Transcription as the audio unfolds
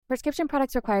Prescription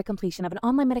products require completion of an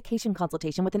online medication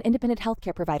consultation with an independent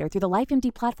healthcare provider through the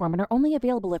LifeMD platform and are only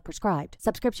available if prescribed.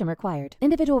 Subscription required.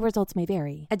 Individual results may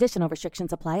vary. Additional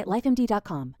restrictions apply at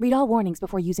lifemd.com. Read all warnings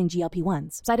before using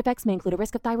GLP-1s. Side effects may include a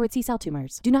risk of thyroid C-cell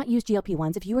tumors. Do not use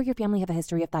GLP-1s if you or your family have a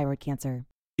history of thyroid cancer.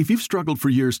 If you've struggled for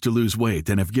years to lose weight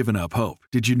and have given up hope,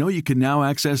 did you know you can now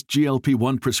access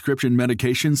GLP-1 prescription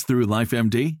medications through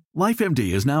LifeMD?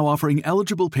 LifeMD is now offering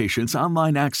eligible patients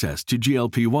online access to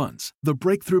GLP-1s, the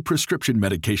breakthrough prescription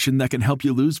medication that can help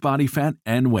you lose body fat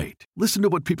and weight. Listen to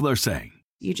what people are saying.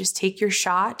 You just take your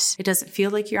shot. It doesn't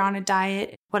feel like you're on a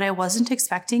diet. What I wasn't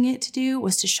expecting it to do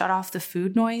was to shut off the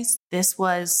food noise. This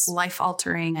was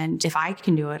life-altering, and if I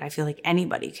can do it, I feel like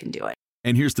anybody can do it.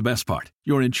 And here's the best part.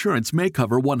 Your insurance may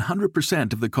cover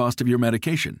 100% of the cost of your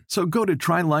medication. So go to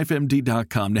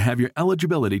TryLifeMD.com to have your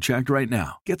eligibility checked right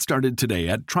now. Get started today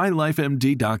at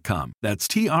TryLifeMD.com. That's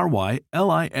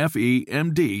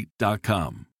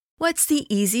TryLifeMD.com. What's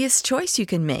the easiest choice you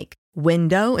can make?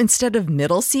 Window instead of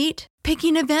middle seat?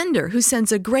 Picking a vendor who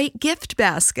sends a great gift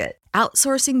basket?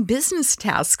 Outsourcing business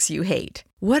tasks you hate?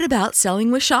 What about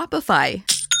selling with Shopify?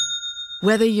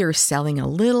 Whether you're selling a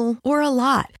little or a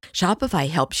lot, Shopify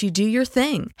helps you do your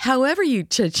thing, however you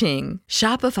cha-ching.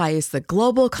 Shopify is the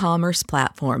global commerce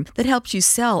platform that helps you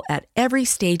sell at every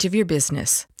stage of your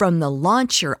business. From the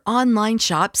launch your online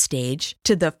shop stage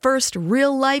to the first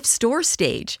real-life store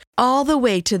stage, all the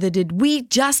way to the did we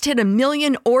just hit 1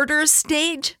 million orders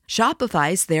stage?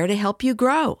 Shopify's there to help you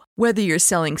grow. Whether you're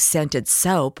selling scented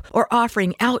soap or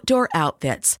offering outdoor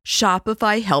outfits,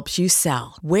 Shopify helps you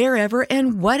sell. Wherever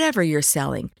and whatever you're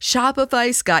selling,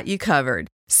 Shopify's got you covered.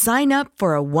 Sign up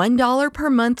for a $1 per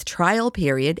month trial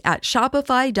period at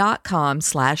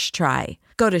shopify.com/try.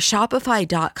 Go to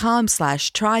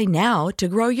shopify.com/try now to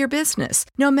grow your business,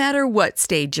 no matter what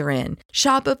stage you're in.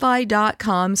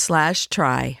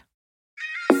 Shopify.com/try.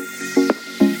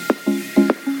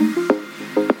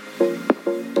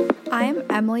 I'm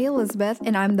Emily Elizabeth,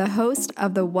 and I'm the host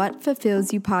of the What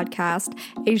Fulfills You podcast,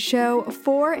 a show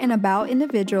for and about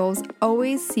individuals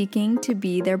always seeking to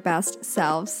be their best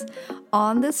selves.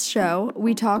 On this show,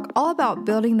 we talk all about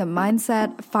building the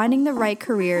mindset, finding the right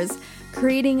careers,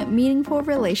 creating meaningful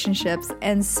relationships,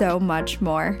 and so much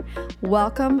more.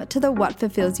 Welcome to the What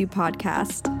Fulfills You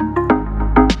podcast.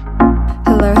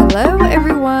 Hello,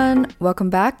 everyone. Welcome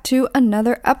back to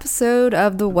another episode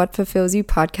of the What Fulfills You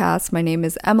podcast. My name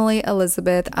is Emily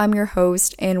Elizabeth. I'm your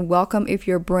host, and welcome if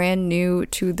you're brand new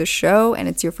to the show and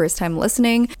it's your first time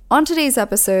listening. On today's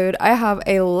episode, I have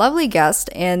a lovely guest,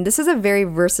 and this is a very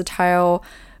versatile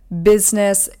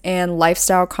business and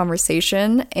lifestyle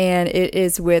conversation, and it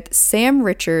is with Sam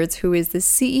Richards, who is the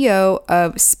CEO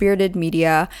of Spirited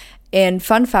Media. And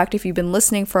fun fact, if you've been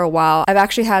listening for a while, I've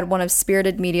actually had one of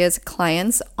Spirited Media's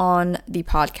clients on the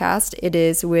podcast. It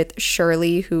is with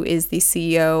Shirley, who is the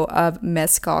CEO of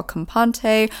Mezcal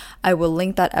Compante. I will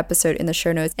link that episode in the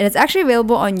show notes. And it's actually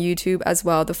available on YouTube as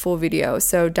well, the full video.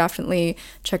 So definitely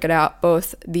check it out.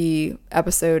 Both the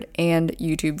episode and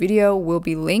YouTube video will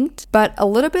be linked. But a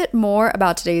little bit more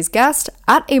about today's guest.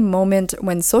 At a moment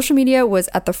when social media was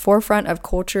at the forefront of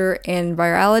culture and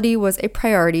virality was a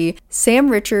priority, Sam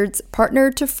Richards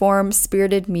partnered to form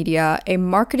Spirited Media, a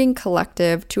marketing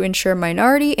collective to ensure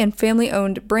minority and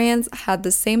family-owned brands had the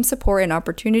same support and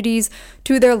opportunities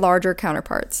to their larger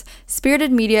counterparts.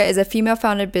 Spirited Media is a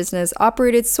female-founded business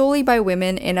operated solely by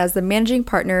women, and as the managing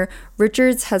partner,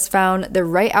 Richards has found the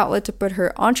right outlet to put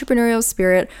her entrepreneurial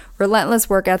spirit,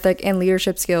 relentless work ethic, and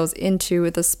leadership skills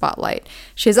into the spotlight.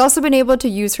 She has also been able to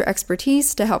use her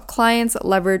expertise to help clients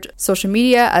leverage social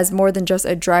media as more than just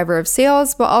a driver of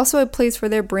sales, but also a place for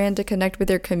their brand to connect with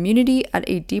their community at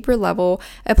a deeper level,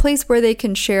 a place where they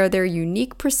can share their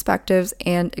unique perspectives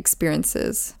and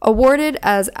experiences. Awarded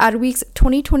as Adweek's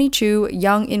 2022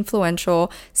 Young Influential,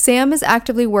 Sam is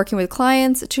actively working with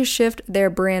clients to shift their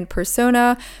brand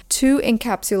persona to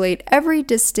encapsulate every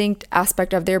distinct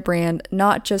aspect of their brand,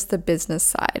 not just the business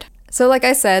side. So like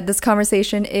I said, this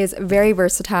conversation is very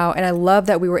versatile, and I love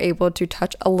that we were able to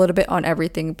touch a little bit on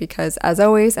everything because, as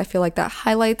always, I feel like that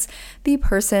highlights the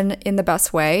person in the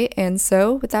best way. And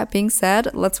so with that being said,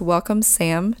 let's welcome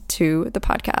Sam to the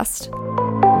podcast.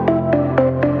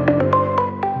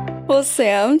 Well,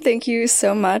 Sam, thank you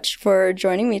so much for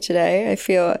joining me today. I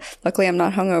feel, luckily I'm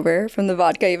not hungover from the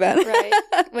vodka event. Right.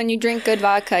 When you drink good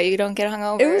vodka, you don't get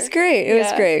hungover. It was great. It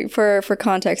was great. For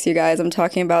context, you guys, I'm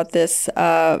talking about this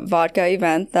vodka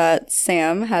event that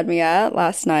Sam had me at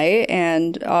last night.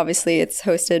 And obviously it's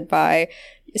hosted by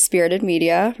Spirited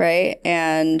Media, right?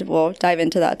 And we'll dive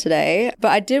into that today.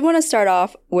 But I did want to start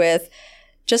off with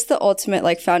just the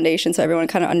ultimate foundation so everyone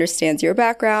kind of understands your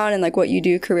background and what you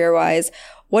do career-wise.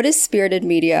 What is Spirited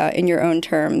Media in your own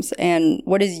terms, and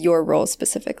what is your role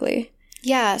specifically?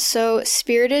 Yeah, so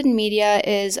Spirited Media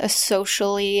is a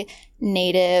socially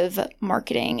native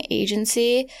marketing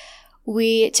agency.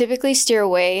 We typically steer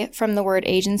away from the word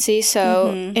agency.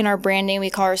 So in our branding, we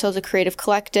call ourselves a creative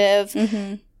collective,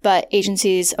 but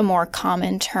agency is a more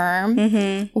common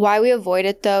term. Why we avoid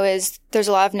it, though, is there's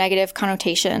a lot of negative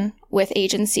connotation with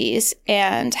agencies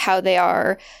and how they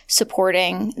are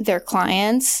supporting their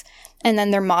clients. And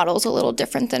then their model's a little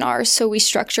different than ours. So we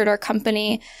structured our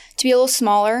company to be a little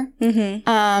smaller.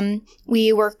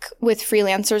 We work with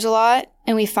freelancers a lot,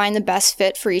 and we find the best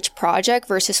fit for each project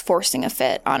versus forcing a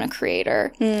fit on a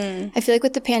creator. I feel like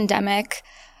with the pandemic,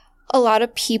 a lot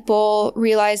of people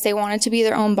realized they wanted to be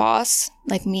their own boss,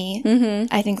 like me.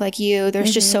 I think like you,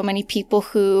 there's just so many people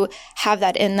who have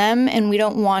that in them, and we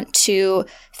don't want to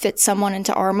fit someone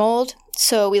into our mold.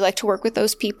 So we like to work with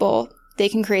those people. They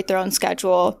can create their own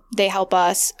schedule. They help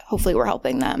us. Hopefully we're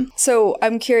helping them. So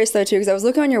I'm curious though too, because I was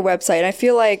looking on your website and I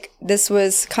feel like this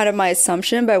was kind of my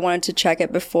assumption, but I wanted to check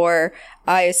it before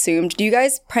I assumed. Do you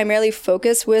guys primarily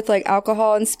focus with like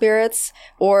alcohol and spirits,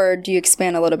 or do you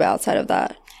expand a little bit outside of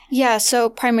that? Yeah, so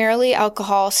primarily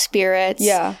alcohol, spirits.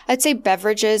 Yeah. I'd say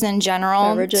beverages in general.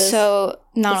 Beverages. So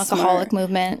non-alcoholic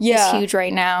movement is huge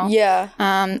right now. Yeah.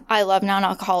 I love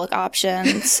non-alcoholic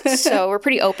options. So we're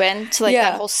pretty open to like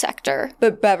that whole sector.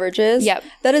 But beverages? Yep.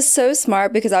 That is so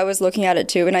smart, because I was looking at it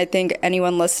too. And I think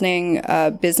anyone listening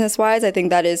business-wise, I think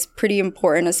that is pretty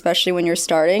important, especially when you're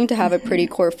starting, to have a pretty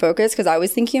core focus, because I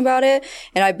was thinking about it.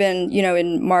 And I've been, you know,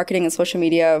 in marketing and social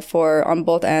media on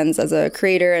both ends as a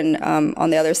creator and on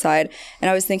the other side. And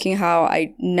I was thinking how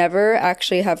I never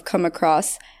actually have come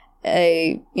across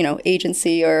a, you know,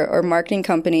 agency or marketing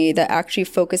company that actually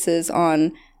focuses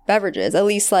on beverages, at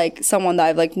least like someone that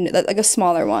I've like a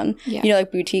smaller one, you know,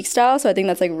 like boutique style. So I think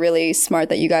that's like really smart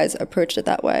that you guys approached it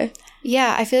that way.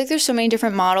 Yeah, I feel like there's so many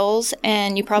different models,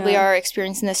 and you probably are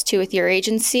experiencing this too with your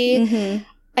agency.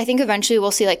 I think eventually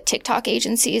we'll see like TikTok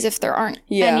agencies, if there aren't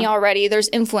any already. There's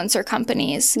influencer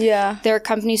companies. Yeah. There are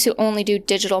companies who only do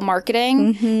digital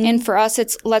marketing. And for us,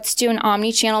 it's let's do an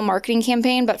omni-channel marketing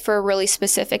campaign, but for a really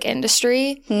specific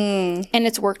industry. And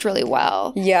it's worked really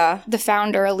well. Yeah. The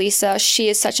founder, Elisa, she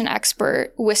is such an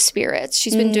expert with spirits.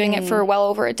 She's been doing it for well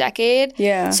over a decade.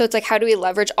 Yeah. So it's like, how do we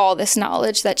leverage all this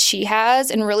knowledge that she has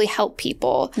and really help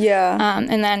people? Yeah.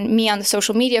 And then me on the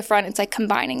social media front, it's like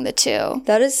combining the two.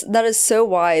 That is so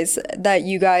wise that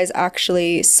you guys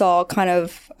actually saw kind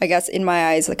of, I guess in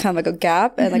my eyes, like kind of like a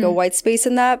gap and like a white space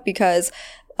in that, because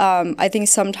I think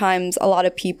sometimes a lot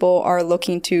of people are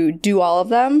looking to do all of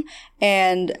them.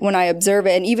 And when I observe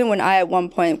it, and even when I at one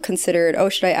point considered, oh,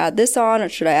 should I add this on or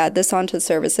should I add this on to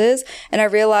services? And I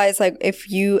realized like if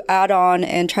you add on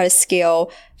and try to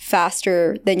scale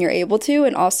faster than you're able to,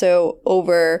 and also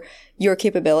over your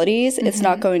capabilities, it's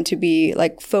not going to be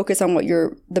like focus on what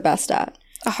you're the best at.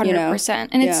 100%.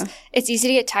 And it's easy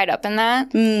to get tied up in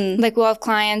that. Like we'll have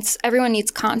clients, everyone needs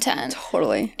content.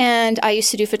 Totally. And I used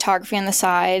to do photography on the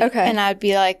side. Okay. And I'd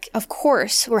be like, of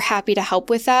course, we're happy to help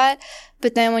with that.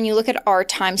 But then when you look at our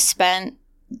time spent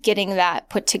getting that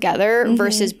put together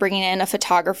versus bringing in a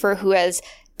photographer who has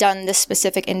done this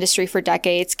specific industry for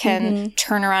decades, can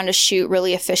turn around a shoot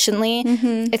really efficiently.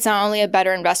 It's not only a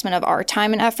better investment of our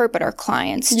time and effort, but our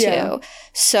clients too.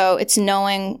 So it's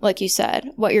knowing, like you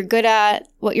said, what you're good at,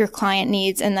 what your client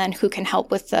needs, and then who can help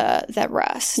with that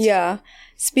rest. Yeah.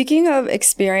 Speaking of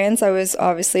experience, I was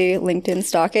obviously LinkedIn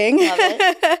stalking. Love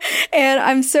it. And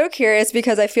I'm so curious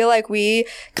because I feel like we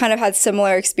kind of had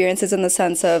similar experiences in the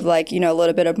sense of like, you know, a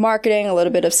little bit of marketing, a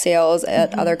little bit of sales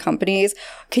at other companies.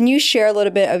 Can you share a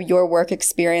little bit of your work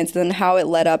experience and how it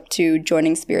led up to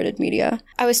joining Spirited Media?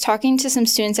 I was talking to some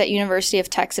students at University of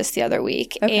Texas the other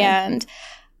week, and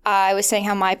I was saying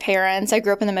how my parents, I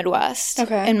grew up in the Midwest,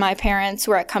 and my parents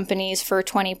were at companies for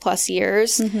 20 plus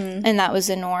years, and that was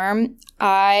the norm.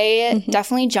 I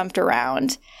definitely jumped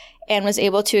around and was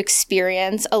able to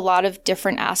experience a lot of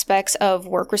different aspects of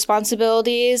work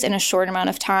responsibilities in a short amount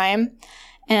of time,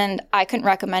 and I couldn't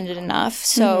recommend it enough.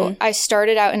 So I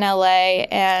started out in LA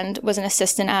and was an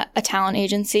assistant at a talent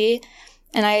agency.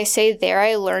 And I say there,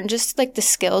 I learned just like the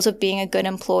skills of being a good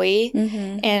employee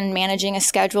and managing a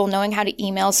schedule, knowing how to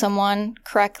email someone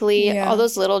correctly, all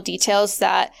those little details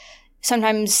that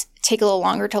sometimes take a little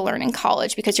longer to learn in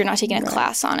college because you're not taking a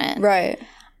class on it. Right.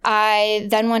 I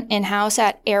then went in-house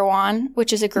at Erewhon,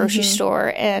 which is a grocery store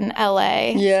in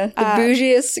LA. Yeah, the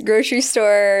bougiest grocery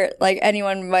store like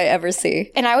anyone might ever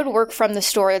see. And I would work from the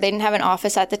store. They didn't have an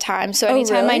office at the time. So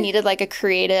anytime I needed like a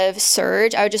creative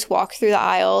surge, I would just walk through the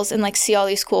aisles and like see all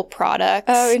these cool products.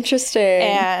 Oh, interesting.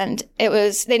 And they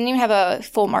didn't even have a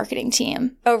full marketing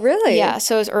team. Oh, really? Yeah.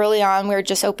 So it was early on. We were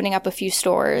just opening up a few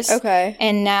stores. Okay.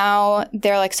 And now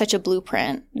they're like such a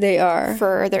blueprint. They are.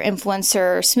 For their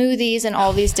influencer smoothies and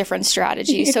all these different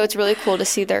strategies. So it's really cool to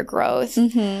see their growth.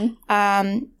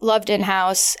 Loved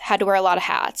in-house, had to wear a lot of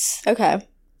hats. Okay.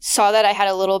 Saw that I had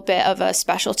a little bit of a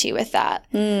specialty with that.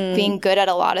 Being good at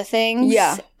a lot of things.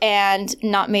 Yeah. And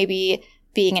not maybe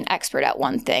being an expert at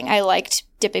one thing. I liked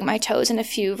dipping my toes in a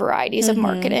few varieties of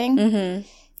marketing.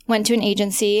 Went to an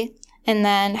agency and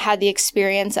then had the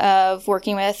experience of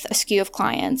working with a skew of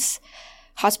clients.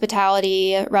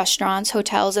 Hospitality, restaurants,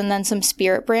 hotels, and then some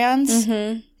spirit brands.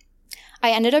 I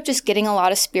ended up just getting a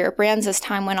lot of spirit brands as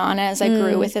time went on and as I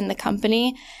grew within the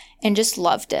company and just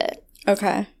loved it.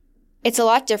 Okay. It's a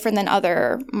lot different than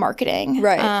other marketing.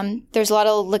 Right. There's a lot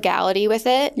of legality with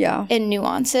it. Yeah. And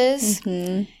nuances.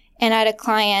 And I had a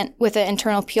client with an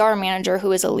internal PR manager who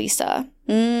was Elisa.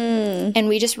 And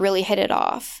we just really hit it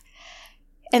off.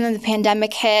 And then the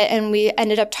pandemic hit and we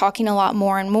ended up talking a lot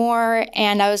more and more.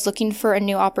 And I was looking for a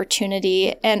new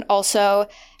opportunity and also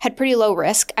had pretty low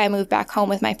risk. I moved back home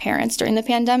with my parents during the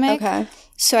pandemic. Okay.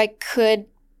 So I could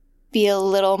be a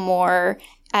little more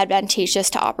advantageous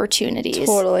to opportunities.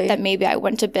 Totally. That maybe I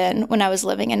wouldn't have been when I was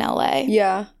living in LA.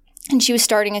 Yeah. And she was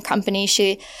starting a company.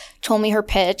 She told me her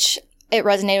pitch. It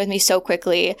resonated with me so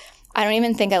quickly. I don't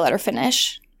even think I let her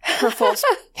finish her full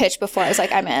pitch before I was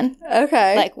like, I'm in.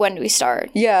 Okay. Like, when do we start?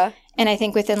 Yeah. And I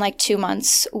think within like 2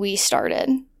 months, we started.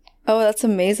 Oh, that's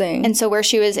amazing. And so where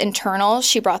she was internal,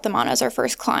 she brought them on as our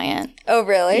first client. Oh,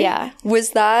 really? Yeah.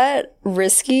 Was that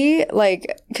risky?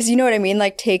 Like, because you know what I mean?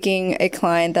 Like taking a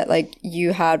client that like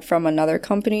you had from another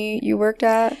company you worked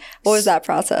at? What was that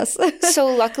process? So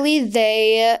luckily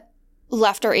they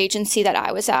left our agency that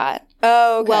I was at.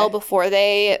 Oh, okay. Well before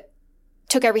they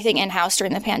took everything in-house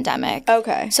during the pandemic.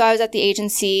 Okay. So I was at the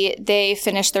agency. They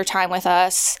finished their time with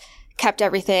us, kept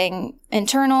everything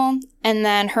internal. And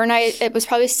then her and I, it was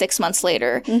probably 6 months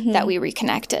later that we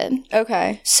reconnected.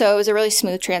 Okay. So it was a really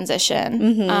smooth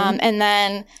transition. And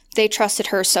then they trusted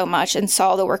her so much and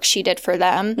saw the work she did for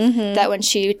them that when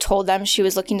she told them she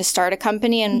was looking to start a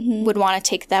company and would want to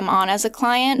take them on as a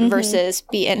client versus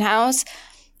be in-house,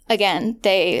 again,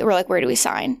 they were like, where do we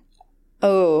sign?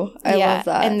 Oh, I love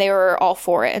that. And they were all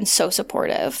for it and so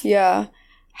supportive. Yeah.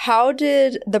 How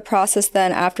did the process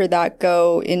then after that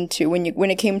go into when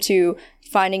it came to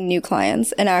finding new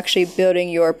clients and actually building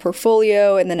your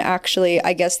portfolio and then actually,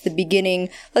 I guess, the beginning,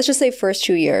 let's just say first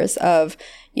 2 years of,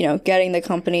 you know, getting the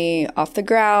company off the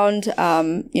ground,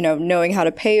 you know, knowing how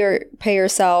to pay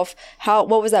yourself.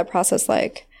 What was that process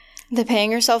like? The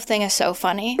paying yourself thing is so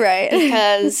funny. Right.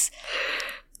 Because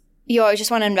you always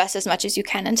just want to invest as much as you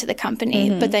can into the company,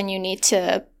 but then you need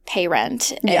to pay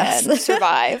rent and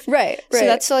survive. Right. So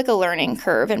that's like a learning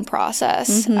curve and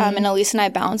process. And Elise and I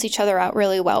balance each other out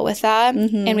really well with that.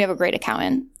 And we have a great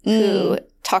accountant who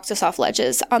talks us off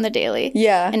ledges on the daily.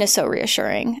 Yeah. And is so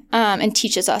reassuring and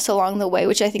teaches us along the way,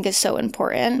 which I think is so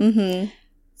important.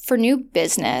 For new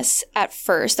business at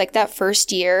first, like that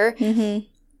first year,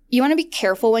 you want to be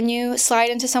careful when you slide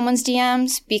into someone's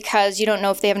DMs because you don't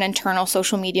know if they have an internal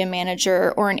social media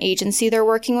manager or an agency they're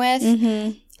working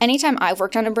with. Anytime I've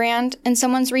worked on a brand and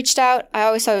someone's reached out, I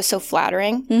always thought it was so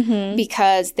flattering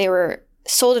because they were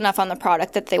sold enough on the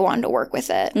product that they wanted to work with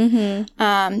it.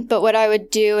 But what I would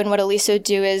do and what Elisa would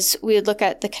do is we would look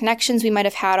at the connections we might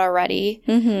have had already.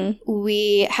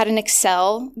 We had an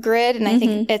Excel grid, and I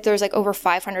think there's like over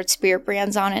 500 spirit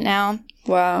brands on it now.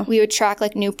 Wow. We would track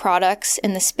like new products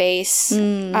in the space,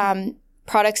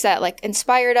 products that like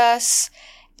inspired us.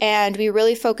 And we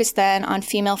really focused then on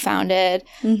female-founded,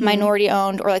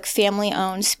 minority-owned, or like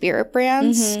family-owned spirit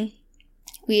brands.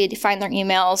 We'd find their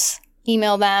emails,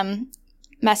 email them,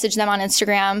 message them on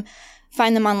Instagram,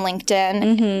 find them on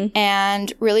LinkedIn,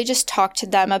 and really just talk to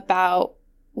them about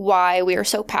why we are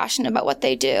so passionate about what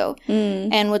they do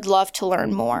and would love to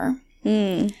learn more.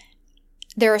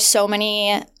 There are so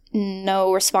many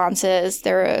no responses.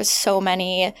 There are so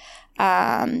many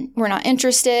we're not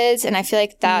interested. And I feel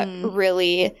like that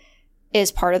really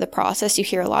is part of the process. You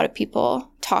hear a lot of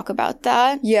people talk about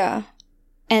that. Yeah.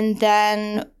 And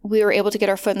then we were able to get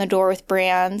our foot in the door with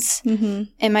brands.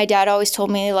 And my dad always told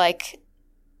me, like,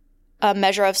 a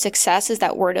measure of success is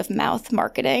that word of mouth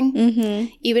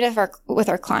marketing. Even if with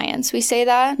our clients, we say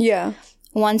that. Yeah.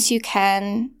 Once you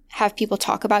can have people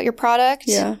talk about your product,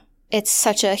 it's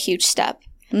such a huge step.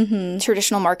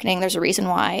 Traditional marketing, there's a reason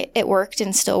why it worked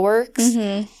and still works.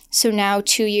 So now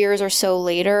 2 years or so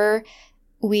later,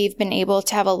 we've been able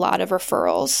to have a lot of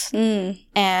referrals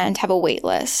and have a wait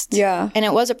list. Yeah. And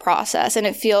it was a process, and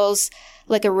it feels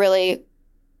like a really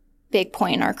big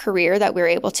point in our career that we were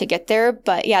able to get there.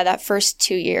 But yeah, that first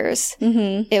 2 years,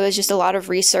 it was just a lot of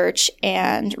research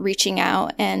and reaching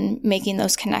out and making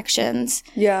those connections.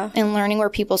 Yeah. And learning where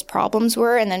people's problems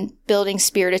were, and then building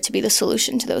Spirited to be the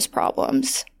solution to those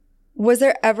problems. Was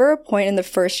there ever a point in the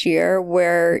first year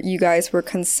where you guys were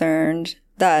concerned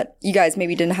that you guys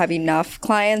maybe didn't have enough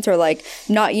clients, or like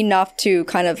not enough to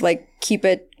kind of like keep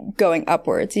it going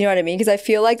upwards? You know what I mean? Because I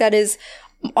feel like that is,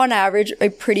 on average, a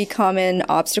pretty common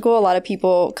obstacle a lot of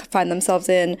people find themselves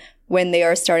in when they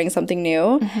are starting something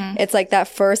new. It's like that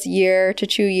first year to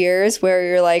 2 years where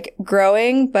you're like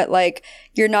growing, but like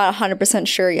you're not 100%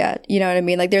 sure yet. You know what I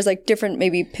mean? Like there's like different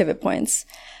maybe pivot points.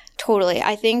 Totally.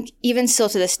 I think even still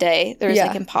to this day, there's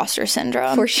like imposter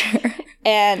syndrome. For sure.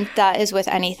 And that is with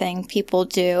anything people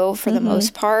do for the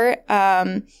most part.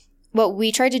 What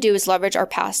we tried to do is leverage our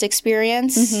past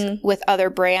experience with other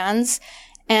brands,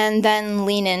 and then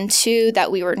lean into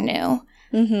that we were new.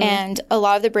 And a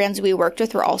lot of the brands we worked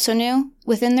with were also new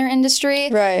within their industry.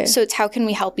 Right. So it's how can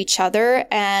we help each other,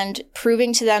 and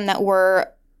proving to them that we're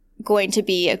going to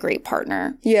be a great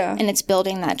partner. Yeah. And it's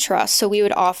building that trust. So we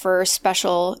would offer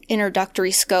special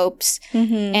introductory scopes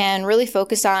and really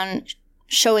focus on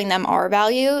showing them our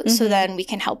value so then we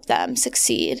can help them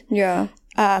succeed. Yeah.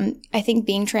 I think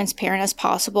being transparent as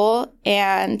possible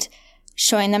and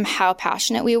showing them how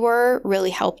passionate we were really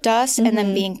helped us, and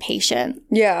then being patient.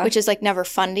 Yeah. Which is like never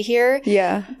fun to hear.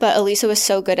 Yeah. But Elisa was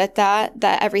so good at that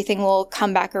everything will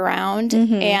come back around.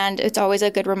 And it's always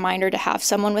a good reminder to have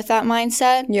someone with that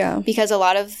mindset. Yeah. Because a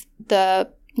lot of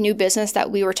the new business that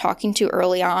we were talking to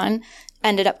early on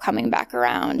ended up coming back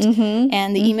around.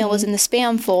 And the email was in the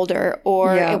spam folder,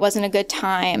 or it wasn't a good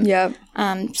time. Yep.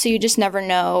 So you just never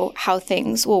know how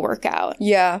things will work out.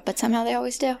 Yeah. But somehow they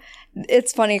always do.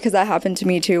 It's funny because that happened to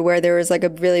me too, where there was like a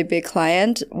really big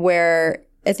client where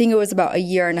I think it was about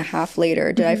 1.5 years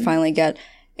later did I finally get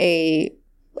a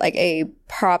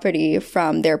property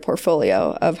from their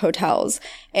portfolio of hotels.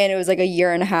 And it was like 1.5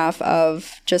 years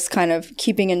of just kind of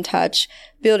keeping in touch,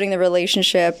 building the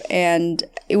relationship. And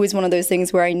it was one of those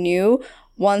things where I knew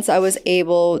once I was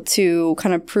able to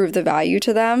kind of prove the value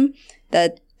to them,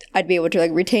 that I'd be able to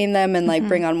like retain them and like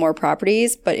bring on more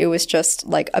properties. But it was just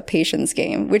like a patience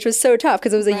game, which was so tough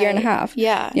because it was 1.5 years.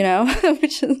 Yeah. You know? And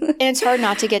it's hard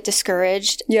not to get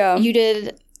discouraged. Yeah. You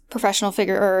did professional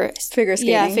figure skating.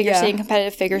 Yeah, skating,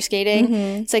 competitive figure skating.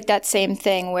 It's like that same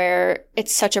thing where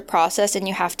it's such a process and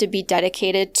you have to be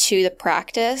dedicated to the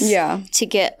practice to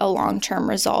get a long-term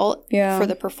result for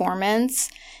the performance.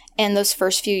 And those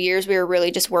first few years, we were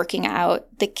really just working out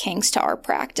the kinks to our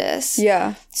practice.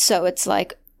 Yeah. So it's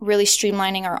like really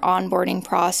streamlining our onboarding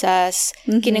process,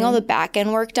 getting all the back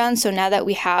end work done. So now that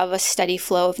we have a steady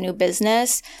flow of new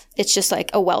business, it's just like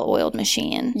a well-oiled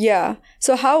machine. Yeah.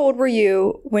 So how old were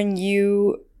you when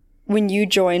you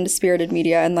joined Spirited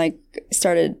Media and like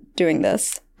started doing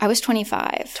this? I was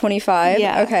 25. 25?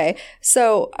 Yeah. Okay.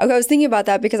 So I was thinking about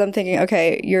that because I'm thinking,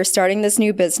 okay, you're starting this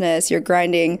new business, you're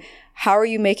grinding. How are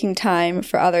you making time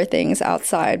for other things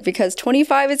outside? Because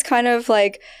 25 is kind of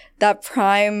like that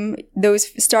prime,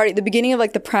 the beginning of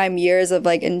like the prime years of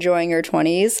like enjoying your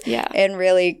 20s. Yeah. And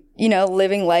really, you know,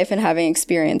 living life and having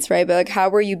experience, right? But like, how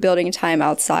were you building time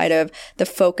outside of the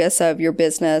focus of your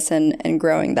business and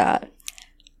growing that?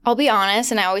 I'll be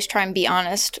honest, and I always try and be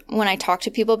honest when I talk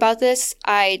to people about this.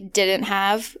 I didn't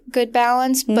have good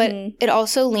balance, but it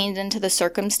also leaned into the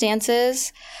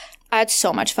circumstances. I had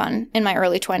so much fun in my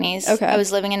early 20s. Okay. I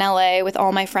was living in LA with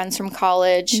all my friends from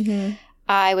college.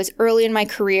 I was early in my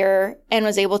career and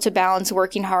was able to balance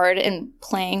working hard and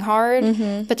playing hard.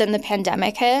 But then the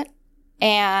pandemic hit,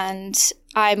 and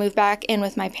I moved back in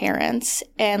with my parents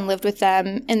and lived with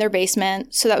them in their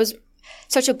basement. So that was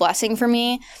such a blessing for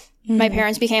me. My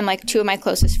parents became like two of my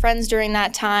closest friends during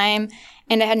that time,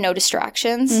 and I had no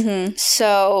distractions.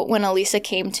 So when Elisa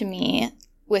came to me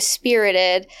with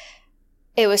Spirited,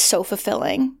 it was so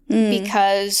fulfilling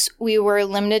because we were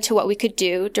limited to what we could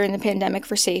do during the pandemic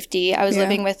for safety. I was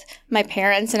living with my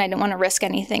parents and I didn't want to risk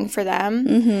anything for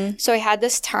them. So I had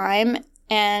this time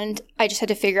and I just had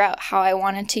to figure out how I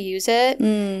wanted to use it.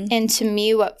 And to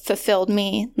me, what fulfilled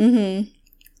me,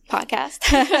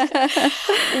 podcast,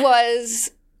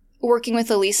 was working with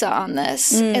Elisa on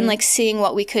this and like seeing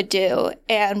what we could do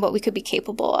and what we could be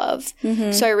capable of.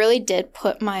 So I really did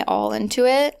put my all into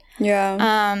it.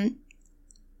 Yeah.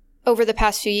 over the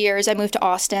past few years, I moved to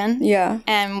Austin. Yeah.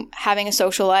 And having a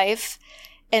social life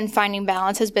and finding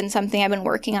balance has been something I've been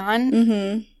working on.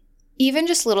 Mm-hmm. Even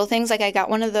just little things, like I got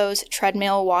one of those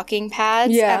treadmill walking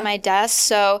pads at my desk.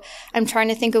 So I'm trying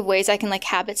to think of ways I can like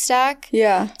habit stack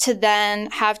to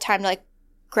then have time to like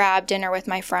grab dinner with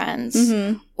my friends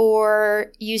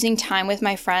or using time with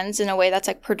my friends in a way that's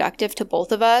like productive to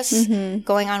both of us,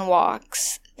 going on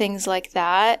walks, things like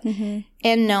that. And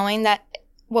knowing that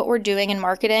what we're doing in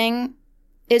marketing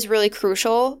is really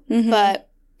crucial, but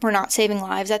we're not saving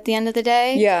lives at the end of the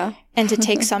day. Yeah. And to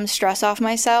take some stress off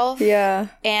myself. Yeah.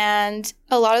 And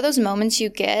a lot of those moments you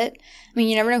get, I mean,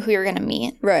 you never know who you're going to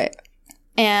meet. Right.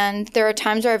 And there are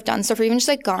times where I've done stuff or even just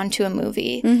like gone to a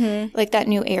movie, like that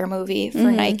new Air movie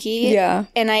for Nike. Yeah.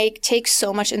 And I take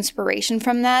so much inspiration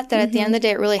from that at the end of the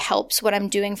day, it really helps what I'm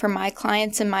doing for my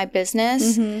clients and my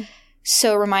business.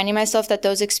 So reminding myself that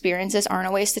those experiences aren't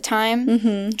a waste of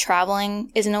time.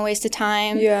 Traveling isn't a waste of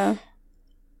time. Yeah.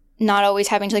 Not always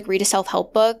having to like read a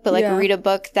self-help book, but like read a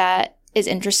book that is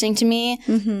interesting to me.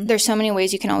 There's so many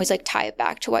ways you can always like tie it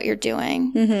back to what you're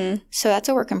doing. So that's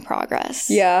a work in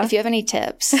progress. Yeah. If you have any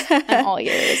tips, I'm all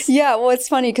ears. Yeah. Well, it's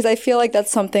funny because I feel like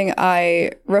that's something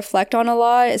I reflect on a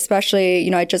lot, especially, you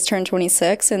know, I just turned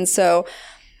 26. And so,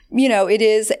 you know, it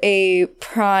is a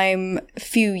prime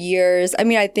few years. I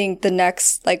mean, I think the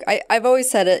next, like, I've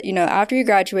always said it, you know, after you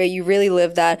graduate, you really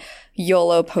live that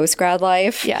YOLO post-grad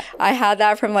life. Yeah. I had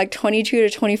that from like 22 to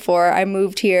 24. I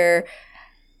moved here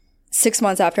 6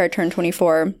 months after I turned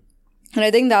 24. And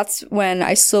I think that's when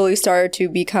I slowly started to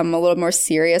become a little more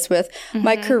serious with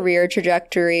my career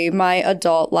trajectory, my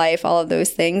adult life, all of those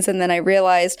things. And then I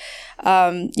realized,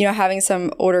 you know, having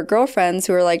some older girlfriends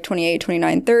who were like 28,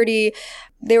 29, 30,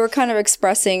 they were kind of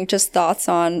expressing just thoughts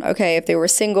on, okay, if they were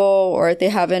single or if they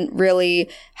haven't really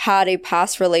had a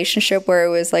past relationship where it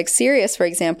was like serious, for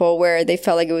example, where they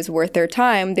felt like it was worth their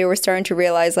time, they were starting to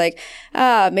realize like,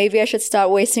 maybe I should stop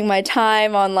wasting my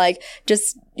time on like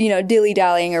just, you know,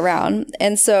 dilly-dallying around.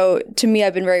 And so to me,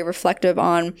 I've been very reflective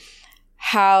on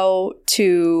how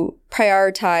to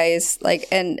prioritize, like,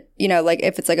 and, you know, like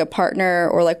if it's like a partner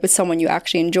or like with someone you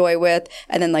actually enjoy with,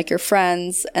 and then like your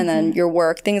friends and then your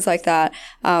work, things like that.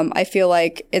 I feel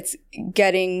like it's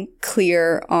getting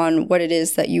clear on what it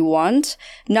is that you want.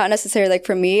 Not necessarily like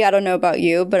for me, I don't know about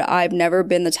you, but I've never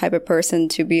been the type of person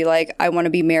to be like, I want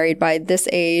to be married by this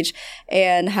age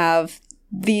and have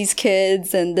these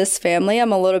kids and this family.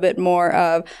 I'm a little bit more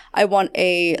of, I want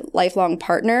a lifelong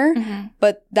partner,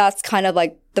 but that's kind of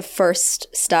like the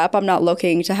first step. I'm not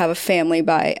looking to have a family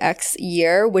by X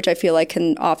year, which I feel like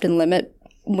can often limit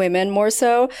women more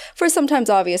so for sometimes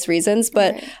obvious reasons,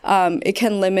 but it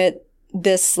can limit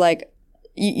this like,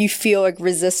 you feel like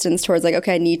resistance towards like,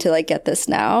 okay, I need to like get this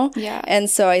now. Yeah. And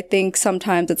so I think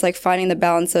sometimes it's like finding the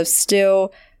balance of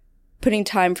still putting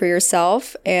time for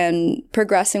yourself and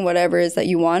progressing whatever it is that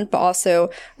you want, but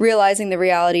also realizing the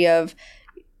reality of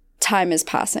time is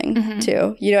passing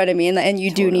too. You know what I mean? And you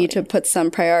do need to put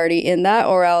some priority in that,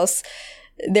 or else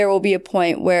there will be a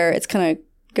point where it's going to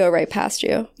go right past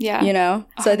you. Yeah. You know?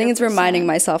 So 100%. I think it's reminding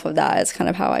myself of that is kind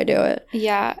of how I do it.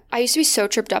 Yeah. I used to be so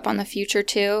tripped up on the future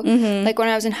too. Like when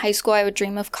I was in high school, I would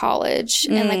dream of college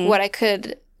and like what I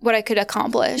could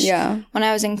accomplish. Yeah. When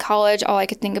I was in college, all I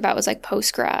could think about was like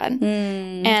post-grad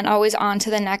and always on to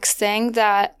the next thing,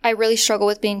 that I really struggle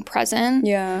with being present.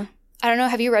 Yeah. I don't know.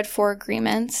 Have you read 4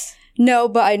 Agreements? No,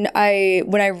 but I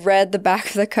when I read the back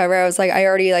of the cover, I was like, I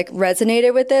already like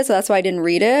resonated with it, so that's why I didn't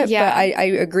read it. Yeah. But I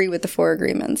agree with the 4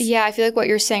 Agreements. Yeah, I feel like what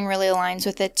you're saying really aligns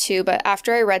with it too. But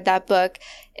after I read that book,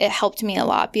 it helped me a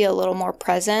lot be a little more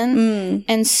present.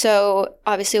 And so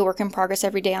obviously a work in progress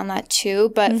every day on that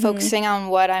too, but focusing on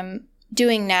what I'm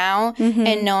doing now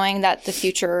and knowing that the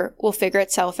future will figure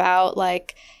itself out.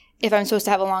 Like if I'm supposed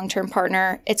to have a long-term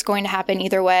partner, it's going to happen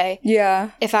either way.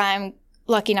 Yeah. If I'm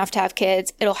lucky enough to have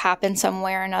kids, it'll happen some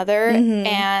way or another.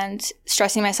 And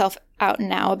stressing myself out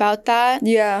now about that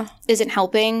isn't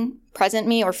helping present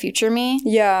me or future me.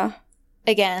 Yeah.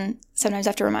 Again, sometimes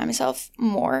I have to remind myself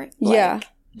more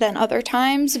than other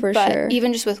times. But sure.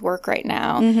 Even just with work right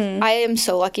now, I am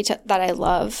so lucky that I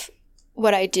love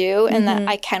what I do and that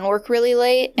I can work really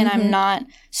late and I'm not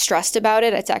stressed about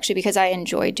it. It's actually because I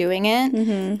enjoy doing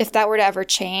it. If that were to ever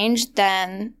change,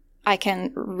 then I can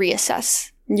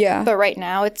reassess. Yeah. But right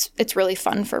now, it's really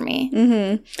fun for me.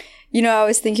 You know, I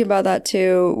was thinking about that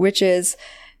too, which is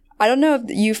I don't know if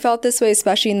you felt this way,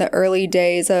 especially in the early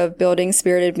days of building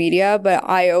Spirited Media, but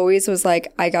I always was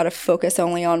like, I got to focus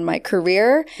only on my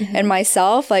career and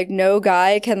myself. Like, no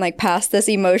guy can like pass this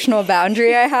emotional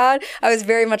boundary I had. I was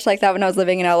very much like that when I was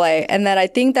living in LA. And then I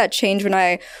think that changed when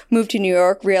I moved to New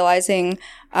York, realizing,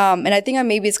 and I think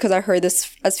maybe it's because I heard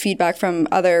this as feedback from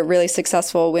other really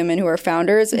successful women who are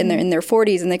founders in their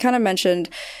 40s. And they kind of mentioned,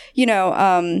 you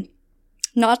know,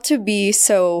 not to be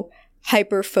so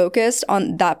hyper focused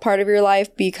on that part of your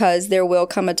life, because there will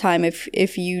come a time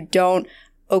if you don't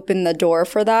open the door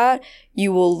for that,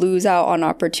 you will lose out on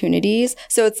opportunities.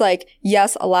 So it's like,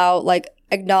 yes,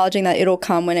 acknowledging that it'll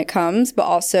come when it comes, but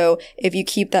also if you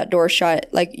keep that door shut,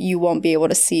 like you won't be able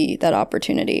to see that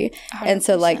opportunity. 100%. And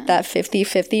so like that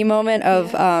 50-50 moment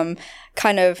of,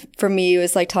 kind of for me, it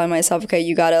was like telling myself, okay,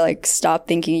 you gotta like stop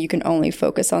thinking you can only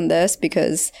focus on this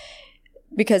because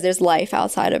there's life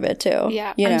outside of it too.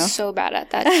 Yeah, I'm so bad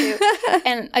at that too.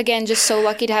 And again, just so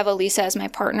lucky to have Elisa as my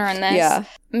partner in this. Yeah.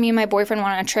 Me and my boyfriend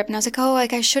went on a trip and I was like, oh,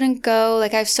 like I shouldn't go.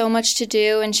 Like I have so much to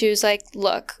do. And she was like,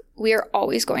 look, we are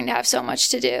always going to have so much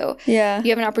to do. Yeah. You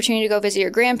have an opportunity to go visit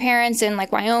your grandparents in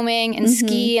like Wyoming and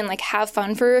ski and like have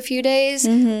fun for a few days.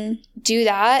 Do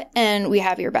that and we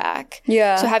have your back.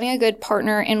 Yeah. So having a good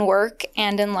partner in work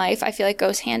and in life, I feel like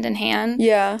goes hand in hand.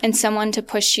 Yeah. And someone to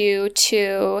push you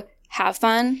to have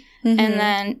fun. And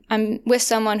then I'm with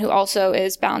someone who also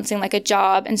is balancing like a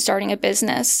job and starting a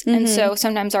business. And so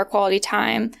sometimes our quality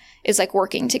time is like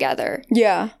working together.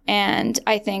 Yeah. And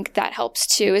I think that helps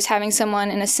too, is having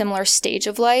someone in a similar stage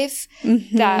of life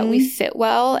that we fit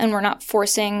well and we're not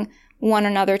forcing one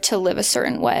another to live a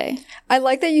certain way. I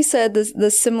like that you said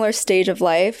the similar stage of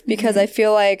life, because I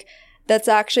feel like that's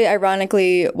actually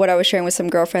ironically what I was sharing with some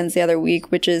girlfriends the other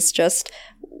week, which is just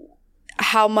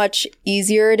how much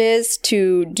easier it is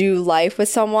to do life with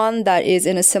someone that is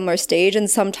in a similar stage. And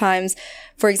sometimes,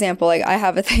 for example, like I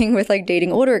have a thing with like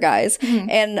dating older guys,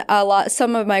 and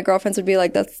some of my girlfriends would be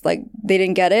like, that's like, they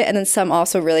didn't get it. And then some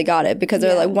also really got it, because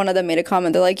they're like, one of them made a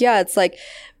comment. They're like, yeah, it's like,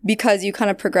 because you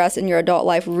kind of progress in your adult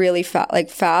life really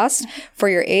fast for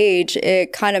your age,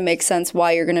 it kind of makes sense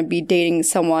why you're going to be dating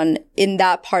someone in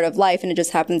that part of life. And it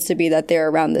just happens to be that they're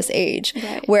around this age.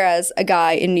 Right. Whereas a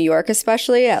guy in New York,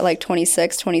 especially at like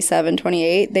 26, 27,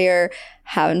 28, they are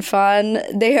having fun.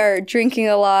 They are drinking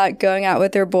a lot, going out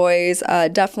with their boys,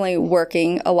 definitely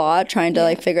working a lot, trying to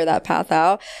like figure that path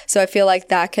out. So I feel like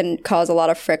that can cause a lot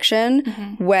of friction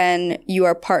when you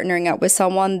are partnering up with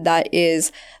someone that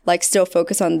is like still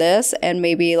focused on this. And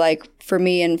maybe like for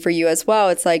me and for you as well,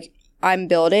 it's like, I'm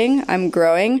building, I'm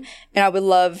growing, and I would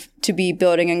love to be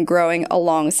building and growing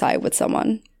alongside with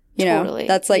someone. You know,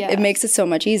 that's like, it makes it so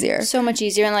much easier. So much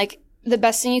easier. And like the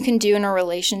best thing you can do in a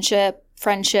relationship,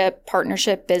 friendship,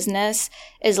 partnership, business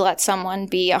is let someone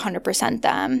be 100%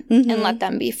 them and let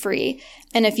them be free.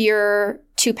 And if your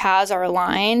two paths are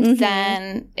aligned,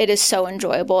 then it is so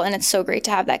enjoyable and it's so great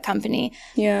to have that company.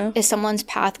 Yeah. Is someone's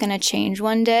path going to change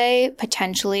one day?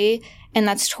 Potentially. And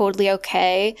that's totally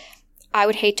okay. I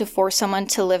would hate to force someone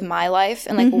to live my life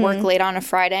and like work late on a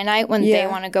Friday night when they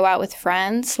want to go out with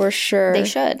friends. For sure. They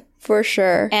should. For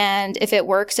sure. And if it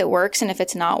works, it works. And if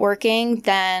it's not working,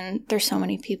 then there's so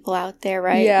many people out there,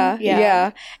 right?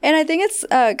 Yeah. And I think it's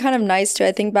kind of nice too.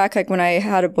 I think back like when I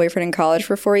had a boyfriend in college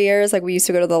for 4 years, like we used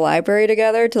to go to the library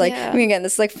together to like, I mean, again,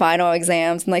 this is like final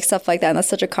exams and like stuff like that. And that's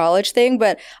such a college thing.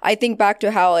 But I think back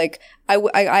to how like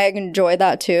I enjoy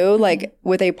that too, like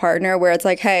with a partner where it's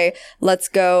like, hey, let's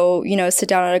go, you know, sit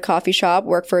down at a coffee shop,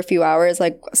 work for a few hours,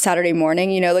 like Saturday morning,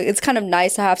 you know, like it's kind of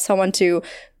nice to have someone to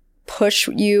push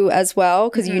you as well,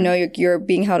 because you know you're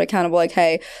being held accountable, like,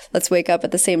 hey, let's wake up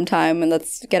at the same time and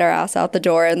let's get our ass out the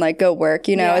door and like go work,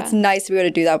 you know. It's nice to be able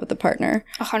to do that with a partner.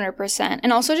 100%.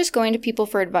 And also just going to people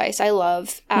for advice. I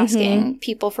love asking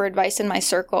people for advice in my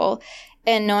circle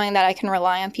and knowing that I can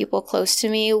rely on people close to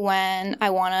me when I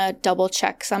want to double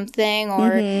check something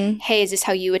or hey, is this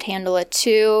how you would handle it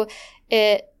too?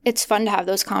 It's fun to have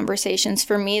those conversations.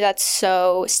 For me, that's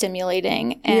so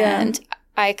stimulating, and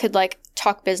I could like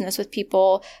talk business with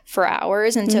people for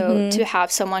hours, and to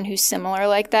have someone who's similar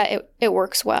like that, it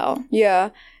works well. Yeah.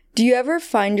 Do you ever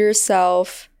find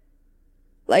yourself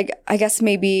like, I guess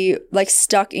maybe like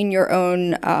stuck in your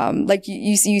own, like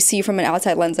you see from an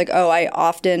outside lens, like, oh, I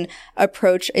often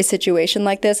approach a situation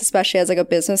like this, especially as like a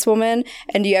businesswoman.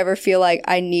 And do you ever feel like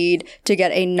I need to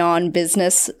get a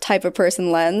non-business type of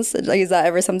person lens? Like, is that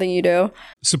ever something you do?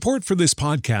 Support for this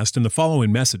podcast and the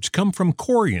following message come from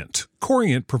Corient.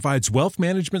 Corient provides wealth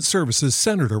management services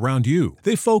centered around you.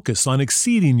 They focus on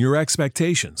exceeding your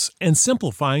expectations and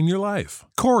simplifying your life.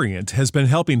 Corient has been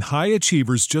helping high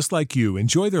achievers just like you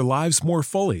enjoy their lives more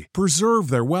fully, preserve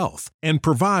their wealth, and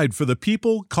provide for the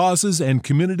people, causes, and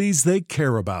communities they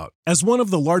care about. As one of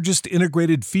the largest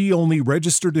integrated fee-only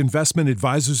registered investment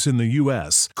advisors in the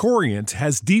U.S., Corient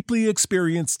has deeply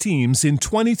experienced teams in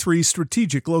 23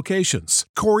 strategic locations.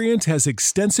 Corient has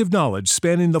extensive knowledge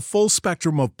spanning the full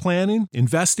spectrum of planning,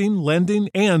 investing, lending,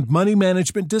 and money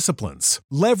management disciplines.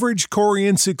 Leverage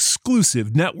Corient's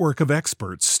exclusive network of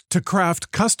experts to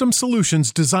craft custom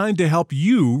solutions designed to help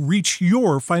you reach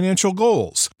your financial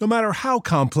goals, no matter how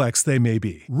complex they may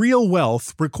be. Real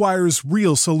wealth requires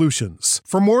real solutions.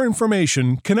 For more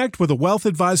information, connect with a wealth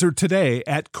advisor today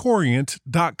at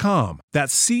Corient.com.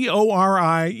 That's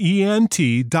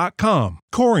Corient.com.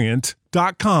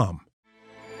 Corient.com.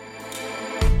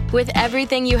 With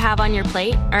everything you have on your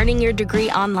plate, earning your degree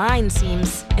online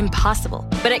seems impossible.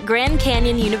 But at Grand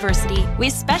Canyon University, we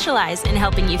specialize in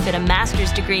helping you fit a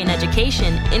master's degree in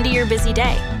education into your busy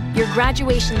day. Your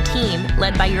graduation team,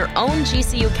 led by your own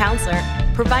GCU counselor,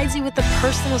 provides you with the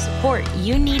personal support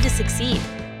you need to succeed.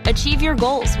 Achieve your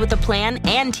goals with a plan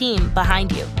and team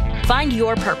behind you. Find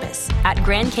your purpose at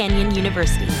Grand Canyon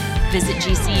University. Visit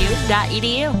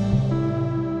gcu.edu.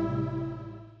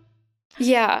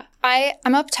 Yeah,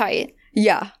 I'm uptight.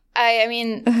 Yeah. I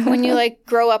mean, when you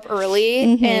grow up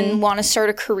early and want to start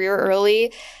a career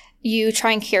early, you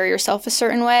try and carry yourself a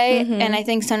certain way. And I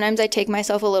think sometimes I take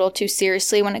myself a little too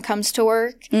seriously when it comes to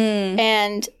work.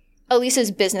 And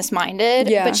Elisa's business-minded,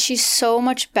 but she's so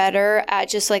much better at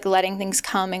just letting things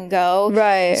come and go.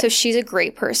 Right. So she's a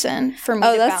great person for me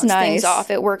to bounce things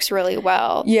off. It works really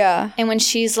well. Yeah. And when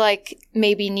she's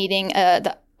maybe needing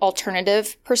the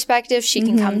alternative perspective, she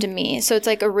can come to me. So it's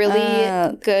a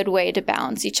really good way to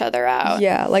balance each other out.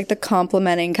 Yeah, the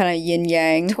complementing kind of yin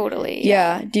yang. Totally.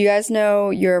 Yeah. Do you guys know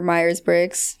your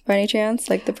Myers-Briggs by any chance?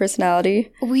 The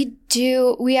personality? We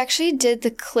do. We actually did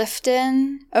the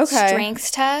Clifton strengths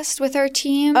test with our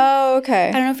team. Oh, okay.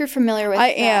 I don't know if you're familiar with I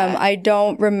that. am. I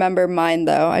don't remember mine,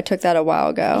 though. I took that a while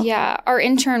ago. Yeah. Our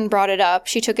intern brought it up.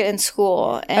 She took it in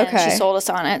school, and she sold us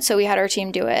on it. So we had our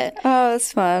team do it. Oh,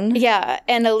 that's fun. Yeah.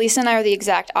 And Elisa and I are the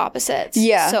exact opposites.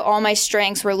 Yeah. So all my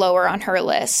strengths were lower on her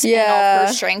list. Yeah. And all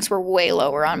her strengths were way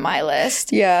lower on my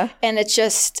list. Yeah. And it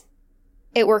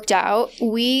worked out.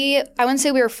 I wouldn't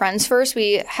say we were friends first.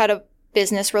 We had a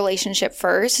business relationship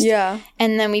first. Yeah.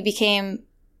 And then we became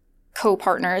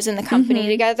co-partners in the company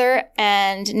together.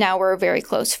 And now we're very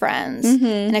close friends.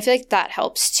 And I feel that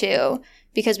helps too,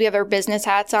 because we have our business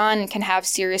hats on and can have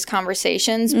serious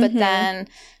conversations. But then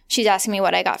she's asking me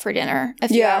what I got for dinner a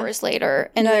few hours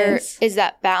later. And there is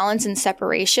that balance and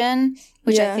separation,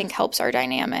 which I think helps our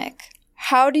dynamic.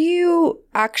 How do you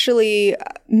actually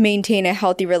maintain a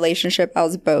healthy relationship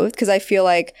as both? Because I feel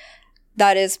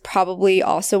that is probably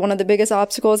also one of the biggest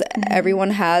obstacles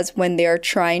everyone has when they're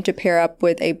trying to pair up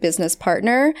with a business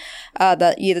partner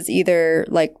that is either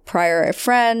prior a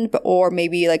friend or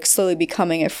maybe slowly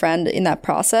becoming a friend in that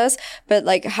process.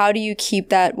 But how do you keep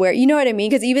that where, you know what I mean?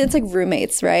 Because even it's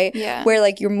roommates, right? Yeah. Where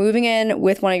you're moving in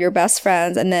with one of your best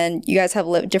friends and then you guys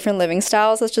have different living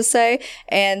styles, let's just say,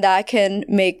 and that can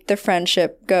make the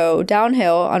friendship go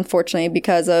downhill, unfortunately,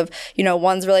 because of,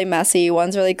 one's really messy,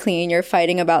 one's really clean, you're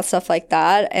fighting about stuff like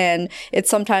that. And it's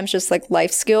sometimes just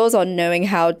life skills on knowing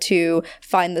how to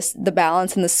find the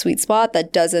balance and the sweet spot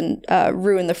that doesn't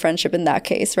ruin the friendship in that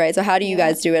case, right? So how do you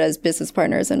guys do it as business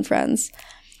partners and friends?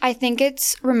 I think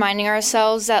it's reminding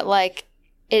ourselves that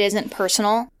it isn't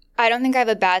personal. I don't think I have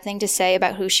a bad thing to say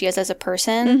about who she is as a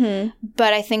person,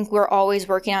 but I think we're always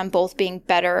working on both being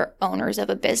better owners of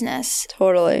a business.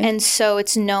 Totally. And so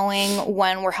it's knowing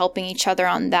when we're helping each other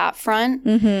on that front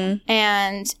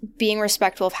and being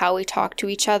respectful of how we talk to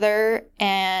each other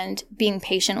and being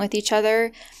patient with each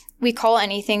other. We call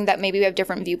anything that maybe we have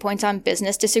different viewpoints on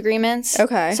business disagreements.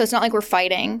 Okay. So it's not we're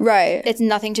fighting. Right. It's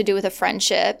nothing to do with a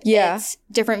friendship. Yeah. It's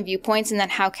different viewpoints. And then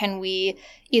how can we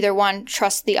either one,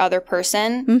 trust the other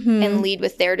person and lead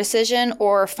with their decision,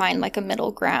 or find a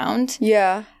middle ground.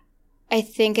 Yeah. I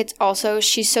think it's also,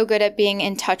 she's so good at being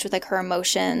in touch with her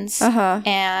emotions.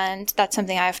 And that's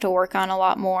something I have to work on a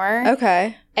lot more.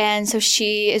 Okay. And so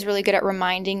she is really good at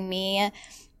reminding me,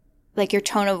 your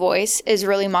tone of voice is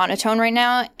really monotone right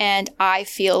now, and I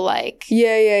feel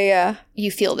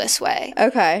you feel this way.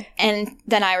 Okay. And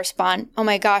then I respond, oh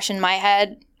my gosh, in my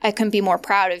head, I couldn't be more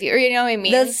proud of you. Or you know what I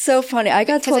mean? That's so funny. I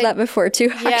got told that before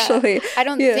too, actually. I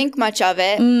don't think much of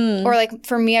it. Or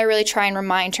for me, I really try and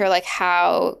remind her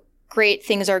how great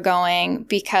things are going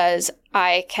because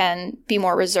I can be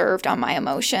more reserved on my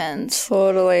emotions.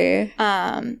 Totally.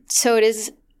 So it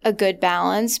is a good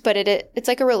balance, but it's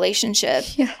like a relationship.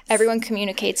 Yes. Everyone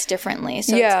communicates differently.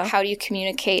 So it's how do you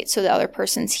communicate so the other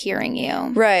person's hearing you?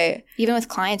 Right. Even with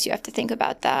clients, you have to think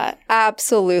about that.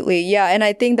 Absolutely. Yeah. And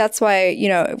I think that's why, you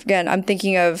know, again, I'm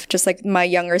thinking of just like my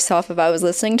younger self if I was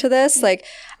listening to this. Like,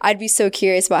 I'd be so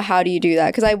curious about how do you do that?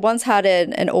 Because I once had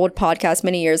an old podcast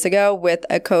many years ago with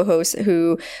a co-host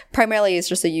who primarily is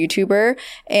just a YouTuber.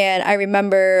 And I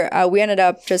remember we ended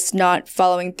up just not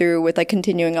following through with like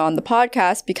continuing on the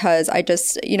podcast because I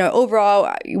just, you know,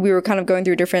 overall, we were kind of going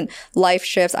through different life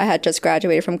shifts. I had just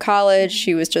graduated from college.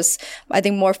 She was just, I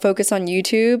think, more focused on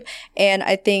YouTube. And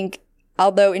I think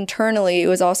although internally it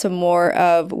was also more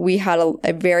of we had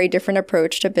a very different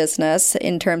approach to business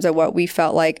in terms of what we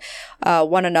felt like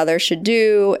one another should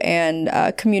do and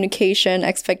communication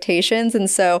expectations. And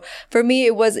so for me,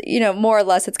 it was, you know, more or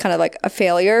less it's kind of like a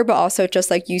failure, but also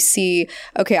just like you see,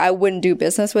 okay, I wouldn't do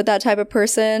business with that type of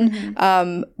person.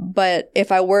 But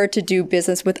if I were to do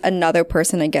business with another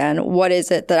person again, what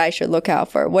is it that I should look out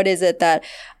for? What is it that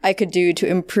I could do to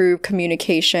improve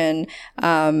communication,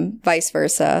 vice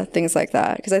versa, things like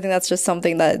that. Because I think that's just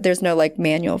something that there's no like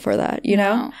manual for that, you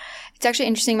know? No. It's actually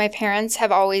interesting. My parents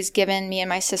have always given me and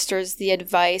my sisters the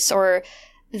advice or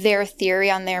their theory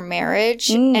on their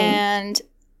marriage. And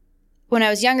when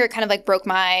I was younger, it kind of like broke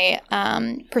my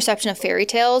perception of fairy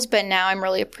tales. But now I'm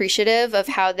really appreciative of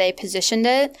how they positioned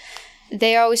it.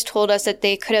 They always told us that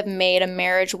they could have made a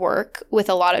marriage work with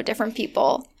a lot of different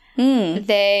people.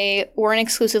 They weren't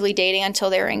exclusively dating until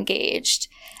they were engaged.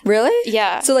 Really?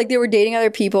 Yeah. So like they were dating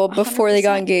other people before 100%. They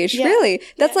got engaged? Yeah. Really?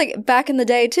 That's like back in the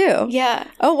day too? Yeah.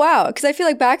 Oh, wow. Because I feel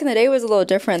like back in the day was a little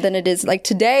different than it is. Like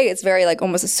today, it's very like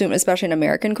almost assumed, especially in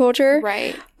American culture.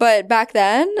 Right. But back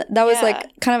then, that was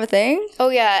like kind of a thing? Oh,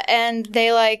 yeah. And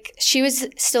they like, she was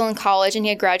still in college and he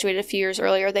had graduated a few years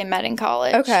earlier. They met in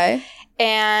college. Okay.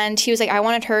 And he was like, I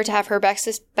wanted her to have her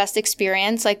best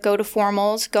experience, like go to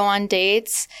formals, go on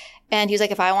dates. And he was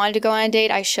like, if I wanted to go on a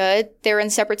date, I should. They were in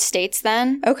separate states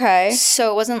then. Okay.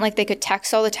 So it wasn't like they could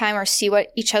text all the time or see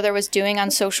what each other was doing on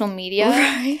social media.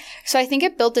 Right. So I think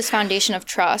it built this foundation of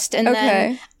trust. And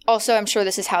then also, I'm sure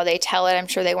this is how they tell it. I'm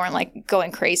sure they weren't like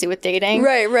going crazy with dating.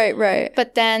 Right.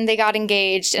 But then they got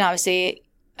engaged. And obviously,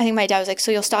 I think my dad was like,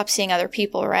 so you'll stop seeing other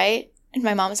people, right? And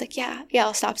my mom was like, yeah,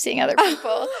 I'll stop seeing other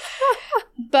people.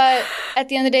 But at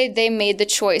the end of the day, they made the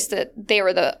choice that they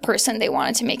were the person they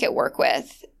wanted to make it work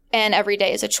with. And every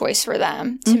day is a choice for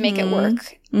them to make it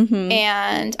work.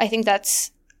 And I think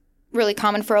that's really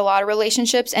common for a lot of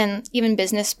relationships and even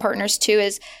business partners too,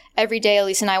 is every day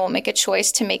Elise and I will make a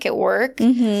choice to make it work.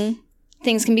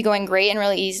 Things can be going great and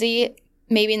really easy.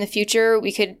 Maybe in the future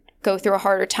we could go through a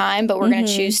harder time, but we're going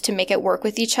to choose to make it work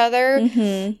with each other.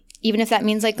 Even if that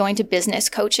means like going to business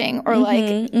coaching or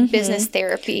like business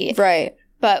therapy. Right.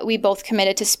 But we both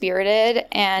committed to Spirited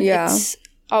and it's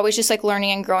always just like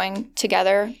learning and growing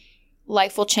together.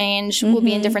 Life will change. We'll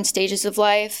be in different stages of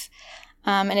life.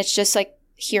 And it's just like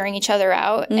hearing each other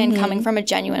out and coming from a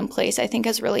genuine place, I think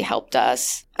has really helped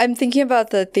us. I'm thinking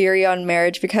about the theory on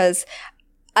marriage because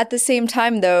at the same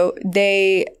time, though,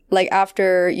 they, like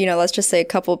after, you know, let's just say a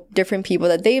couple different people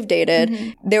that they've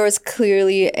dated, there was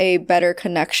clearly a better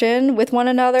connection with one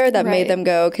another that made them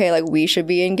go, okay, like we should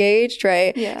be engaged,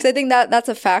 right? Yeah. So I think that's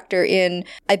a factor in,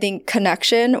 I think,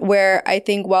 connection where I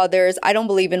think while I don't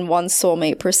believe in one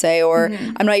soulmate per se, or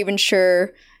I'm not even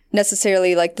sure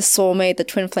necessarily like the soulmate, the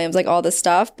twin flames, like all this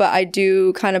stuff, but I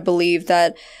do kind of believe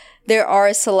that there are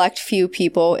a select few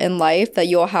people in life that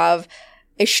you'll have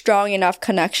a strong enough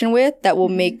connection with that will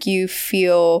make you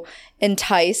feel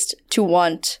enticed to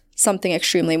want something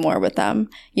extremely more with them.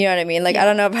 You know what I mean? Like, I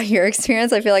don't know about your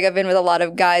experience. I feel like I've been with a lot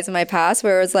of guys in my past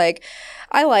where it was like,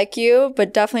 I like you,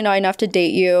 but definitely not enough to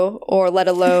date you or let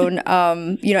alone,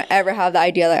 you know, ever have the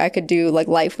idea that I could do like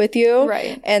life with you.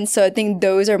 Right. And so I think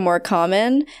those are more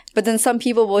common, but then some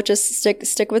people will just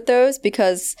stick with those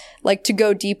because like to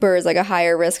go deeper is like a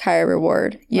higher risk, higher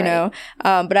reward, you know?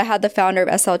 But I had the founder of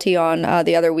SLT on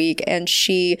the other week and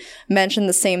she mentioned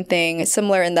the same thing,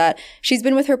 similar in that she's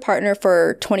been with her partner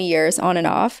for 20 years on and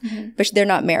off, but they're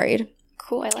not married.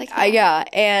 Cool. I like that. Yeah.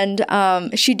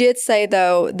 And she did say,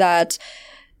 though, that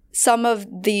some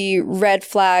of the red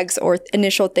flags or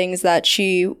initial things that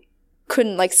she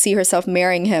couldn't like see herself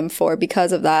marrying him for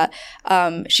because of that,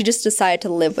 she just decided to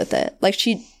live with it. Like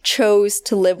she chose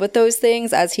to live with those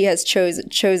things as he has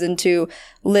chosen to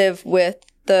live with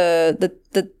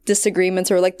the disagreements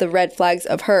or like the red flags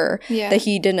of her that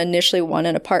he didn't initially want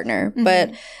in a partner.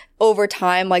 But over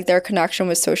time, like their connection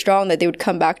was so strong that they would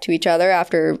come back to each other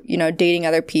after, you know, dating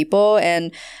other people.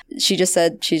 And she just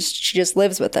said she just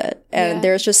lives with it. And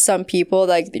there's just some people,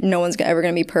 like, no one's ever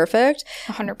going to be perfect.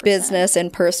 100%. Business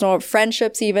and personal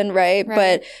friendships even, right?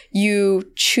 But you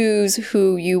choose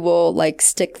who you will, like,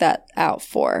 stick that out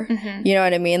for. You know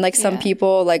what I mean? Like, some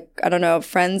people, like, I don't know,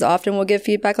 friends often will give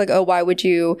feedback like, oh, why would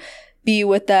you be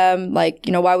with them? Like,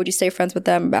 you know, why would you stay friends with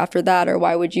them after that? Or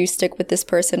why would you stick with this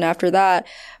person after that?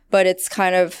 But it's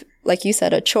kind of, like you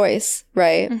said, a choice,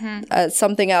 right?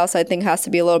 Something else I think has to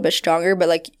be a little bit stronger, but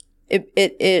like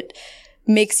it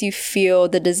makes you feel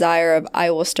the desire of,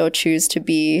 I will still choose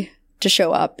to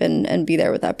show up and be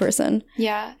there with that person.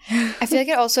 Yeah. I feel like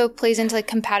it also plays into like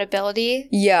compatibility.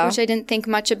 Which I didn't think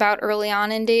much about early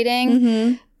on in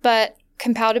dating. But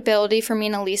compatibility for me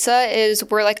and Elisa is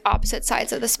we're like opposite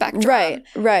sides of the spectrum.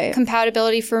 Right.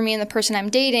 Compatibility for me and the person I'm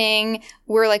dating,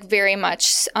 we're like very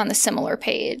much on the similar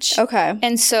page. Okay.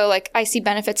 And so like I see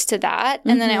benefits to that.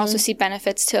 And then I also see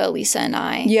benefits to Elisa and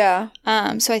I. Yeah.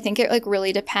 So I think it like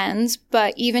really depends.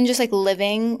 But even just like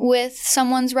living with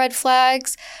someone's red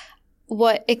flags,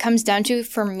 what it comes down to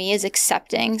for me is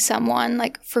accepting someone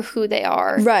like for who they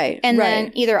are. Right. And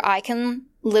then either I can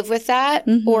live with that,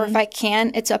 or if I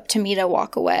can, it's up to me to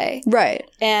walk away. Right.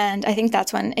 And I think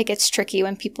that's when it gets tricky,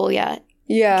 when people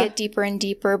get deeper and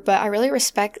deeper. But I really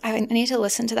respect, I need to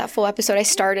listen to that full episode. I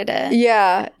started it.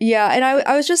 Yeah. And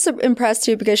I was just impressed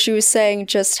too, because she was saying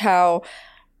just how,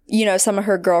 you know, some of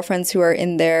her girlfriends who are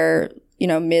in their, you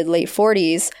know, late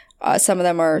 40s, some of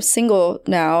them are single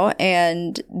now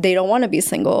and they don't want to be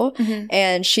single.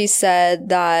 And she said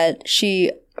that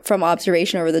from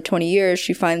observation over the 20 years,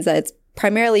 she finds that it's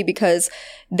primarily because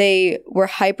they were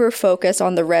hyper-focused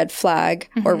on the red flag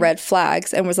or red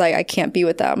flags and was like, I can't be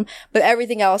with them. But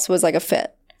everything else was like a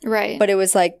fit. Right. But it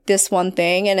was like this one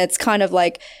thing. And it's kind of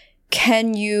like,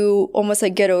 can you almost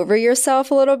like get over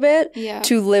yourself a little bit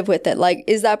to live with it? Like,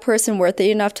 is that person worth it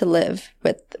enough to live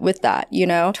with that, you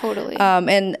know? Totally.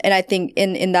 And I think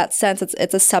in that sense,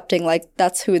 it's accepting like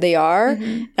that's who they are.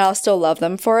 And I'll still love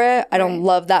them for it. I don't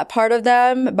love that part of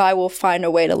them, but I will find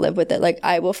a way to live with it. Like,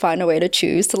 I will find a way to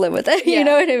choose to live with it. You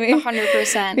know what I mean?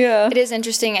 100%. Yeah. It is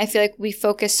interesting. I feel like we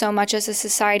focus so much as a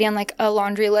society on like a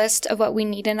laundry list of what we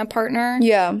need in a partner.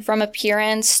 Yeah. From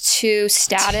appearance to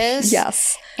status.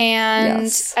 Yes.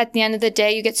 And at the end of the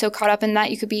day, you get so caught up in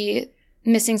that you could be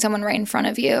missing someone right in front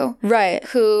of you. Right.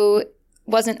 Who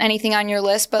wasn't anything on your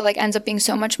list, but like ends up being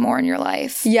so much more in your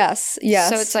life. Yes.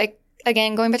 So it's like,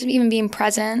 again, going back to even being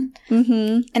present.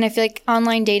 And I feel like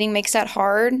online dating makes that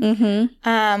hard.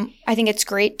 I think it's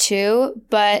great too,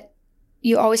 but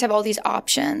you always have all these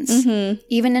options.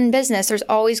 Even in business, there's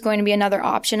always going to be another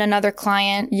option, another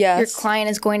client. Yes. Your client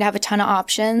is going to have a ton of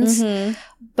options,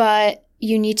 but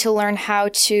you need to learn how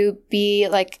to be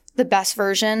like the best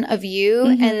version of you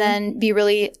and then be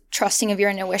really trusting of your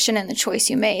intuition and the choice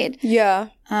you made. Yeah.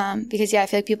 Because I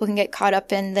feel like people can get caught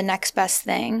up in the next best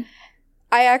thing.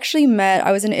 I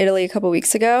was in Italy a couple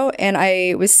weeks ago, and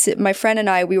my friend and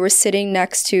I, we were sitting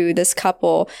next to this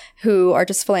couple who are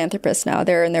just philanthropists now.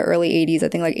 They're in their early 80s, I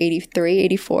think like 83,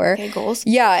 84. Okay, goals.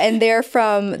 Yeah, and they're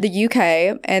from the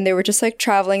UK, and they were just like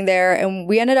traveling there, and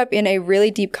we ended up in a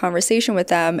really deep conversation with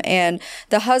them. And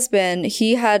the husband,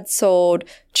 he had sold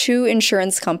 2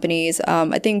 insurance companies,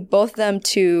 I think both of them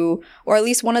or at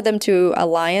least one of them to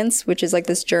Allianz, which is like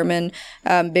this German,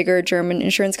 bigger German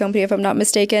insurance company, if I'm not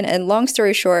mistaken. And long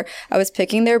story short, I was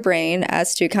picking their brain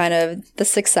as to kind of the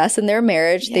success in their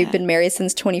marriage. Yeah. They've been married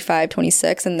since 25,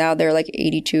 26, and now they're like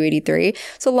 82, 83.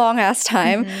 It's a long ass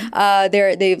time.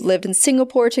 They've lived in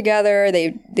Singapore together.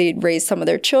 They raised some of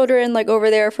their children like over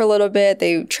there for a little bit.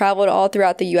 They traveled all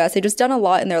throughout the US. They just done a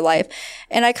lot in their life.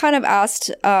 And I kind of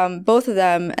asked both of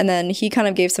them, and then he kind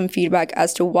of gave some feedback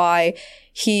as to why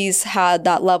he's had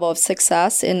that level of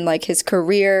success in like his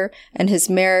career and his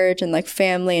marriage and like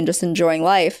family and just enjoying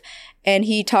life. And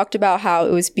he talked about how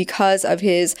it was because of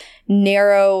his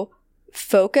narrow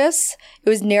focus. It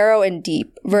was narrow and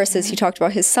deep versus he talked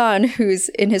about his son who's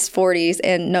in his 40s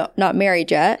and not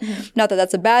married yet. Not that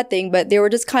that's a bad thing, but they were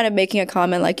just kind of making a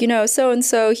comment like, you know,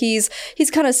 so-and-so, he's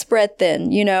kind of spread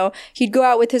thin, you know. He'd go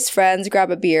out with his friends,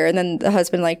 grab a beer, and then the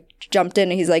husband like jumped in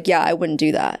and he's like, yeah, I wouldn't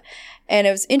do that. And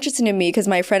it was interesting to me because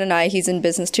my friend and I, he's in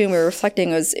business too, and we were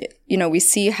reflecting, we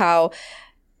see how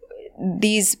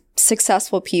these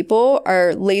successful people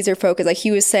are laser focused. Like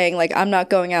he was saying, like, I'm not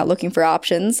going out looking for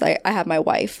options. I have my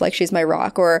wife, like she's my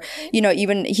rock. Or,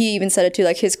 he even said it too,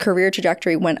 like his career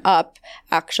trajectory went up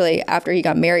actually after he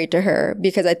got married to her,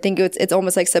 because I think it's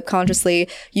almost like subconsciously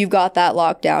you've got that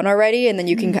locked down already, and then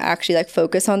you can actually like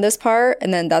focus on this part.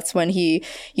 And then that's when he,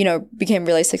 became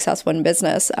really successful in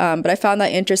business. But I found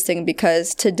that interesting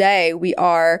because today we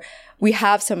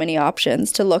have so many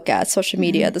options to look at, social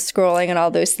media, the scrolling and all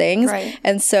those things. Right.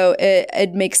 And so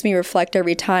it makes me reflect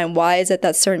every time, why is it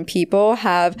that certain people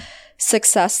have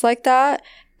success like that?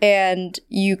 And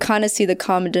you kind of see the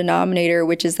common denominator,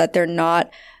 which is that they're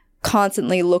not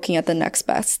constantly looking at the next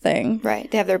best thing. Right.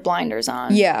 They have their blinders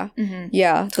on. Yeah.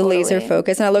 Yeah. The laser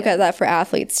focus. And I look at that for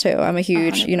athletes too. I'm a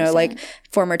huge, 100%.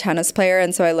 former tennis player.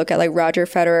 And so I look at like Roger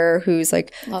Federer, who's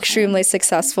like extremely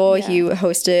successful. Yeah. He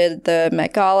hosted the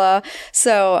Met Gala.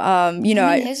 So,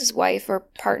 his wife or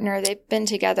partner, they've been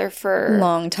together for a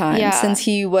long time, since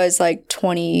he was like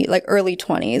 20, like early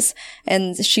 20s.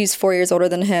 And she's 4 years older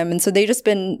than him. And so they just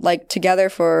been like together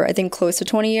for, I think, close to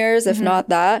 20 years, if not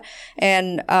that.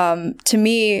 And, to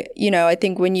me, I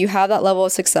think when you have that level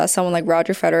of success, someone like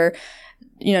Roger Federer,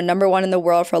 number one in the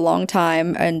world for a long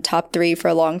time and top 3 for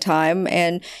a long time.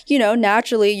 And,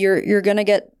 naturally you're going to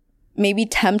get maybe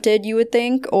tempted, you would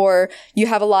think, or you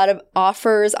have a lot of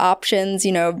offers, options,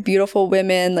 beautiful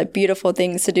women, like beautiful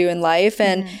things to do in life.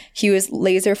 And he was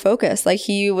laser focused. Like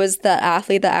he was the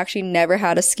athlete that actually never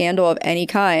had a scandal of any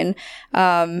kind.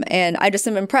 And I just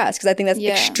am impressed because I think that's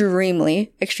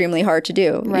extremely, extremely hard to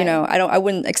do. Right. I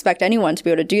wouldn't expect anyone to be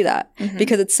able to do that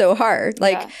because it's so hard.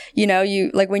 Like,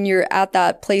 you like when you're at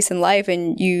that place in life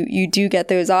and you do get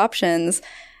those options,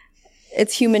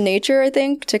 it's human nature, I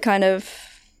think, to kind of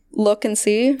look and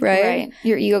see, right?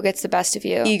 Your ego gets the best of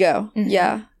you. Ego.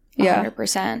 Yeah.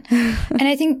 100%. And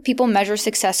I think people measure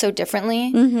success so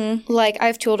differently. Like I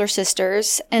have 2 older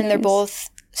sisters and they're both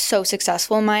so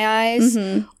successful in my eyes.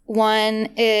 One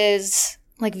is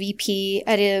like VP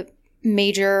at a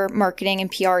major marketing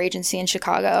and PR agency in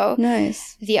Chicago.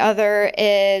 Nice. The other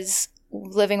is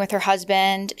living with her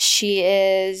husband. She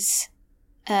is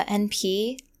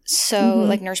NP. So,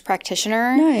 like, nurse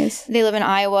practitioner. Nice. They live in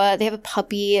Iowa. They have a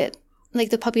puppy. Like,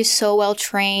 the puppy is so well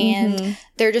trained.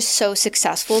 They're just so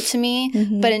successful to me,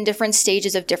 but in different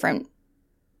stages of different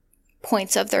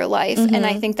points of their life. And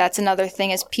I think that's another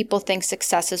thing is people think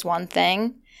success is one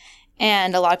thing.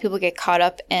 And a lot of people get caught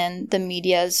up in the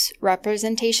media's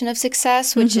representation of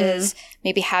success, which is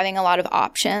maybe having a lot of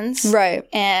options. Right.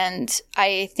 And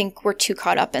I think we're too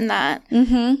caught up in that.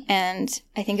 And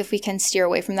I think if we can steer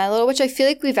away from that a little, which I feel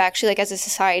like we've actually, like as a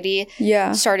society,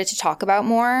 started to talk about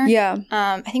more. Yeah.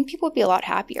 I think people would be a lot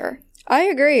happier. I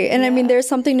agree. And I mean, there's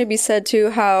something to be said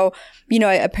too, how,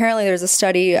 apparently there's a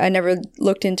study, I never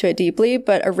looked into it deeply,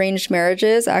 but arranged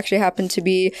marriages actually happen to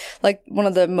be like one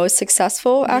of the most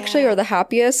successful actually, or the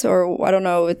happiest, or I don't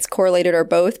know, it's correlated or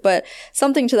both, but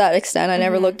something to that extent. I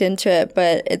never looked into it,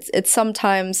 but it's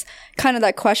sometimes kind of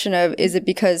that question of, is it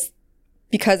because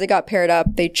it got paired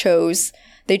up, they chose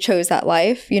that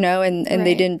life, and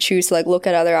they didn't choose to like look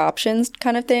at other options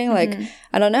kind of thing. Like,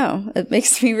 I don't know. It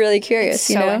makes me really curious,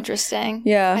 it's so interesting.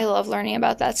 Yeah. I love learning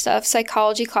about that stuff.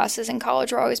 Psychology classes in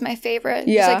college were always my favorite.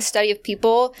 Yeah. It's like study of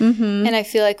people. And I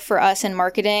feel like for us in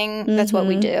marketing, that's what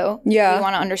we do. Yeah. We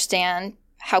want to understand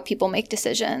how people make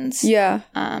decisions. Yeah.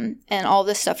 And all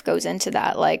this stuff goes into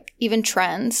that, like even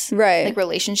trends. Right. Like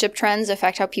relationship trends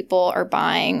affect how people are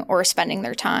buying or spending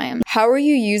their time. How are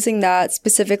you using that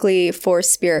specifically for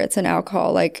spirits and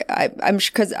alcohol? Like I'm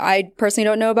because I personally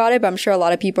don't know about it, but I'm sure a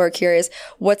lot of people are curious.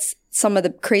 What's some of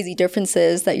the crazy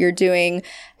differences that you're doing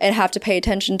and have to pay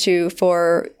attention to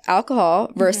for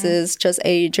alcohol versus just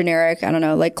a generic, I don't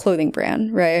know, like clothing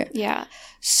brand, right? Yeah.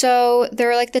 So there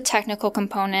are like the technical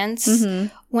components.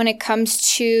 When it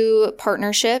comes to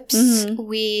partnerships,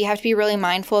 we have to be really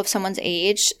mindful of someone's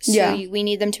age. So we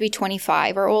need them to be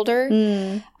 25 or older.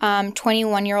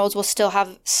 21-year-olds will still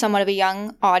have somewhat of a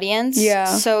young audience. Yeah.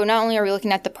 So not only are we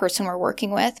looking at the person we're working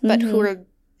with, but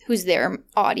who's their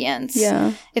audience.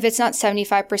 Yeah. If it's not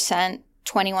 75%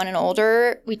 21 and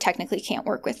older, we technically can't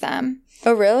work with them.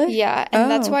 Oh, really? Yeah.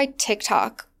 And that's why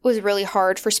TikTok was really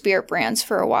hard for spirit brands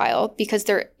for a while because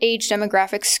their age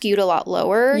demographic skewed a lot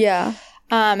lower. Yeah.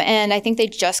 And I think they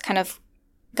just kind of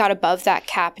got above that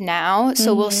cap now.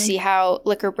 So we'll see how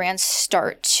liquor brands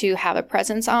start to have a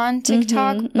presence on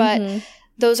TikTok. But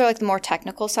those are like the more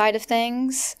technical side of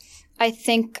things. I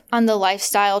think on the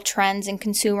lifestyle trends and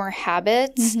consumer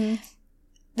habits,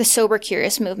 the sober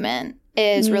curious movement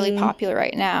is really popular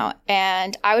right now.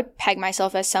 And I would peg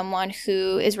myself as someone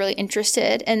who is really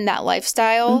interested in that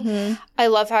lifestyle. I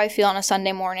love how I feel on a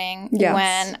Sunday morning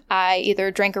when I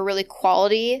either drank a really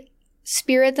quality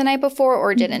spirit the night before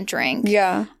or didn't drink.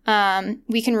 Yeah.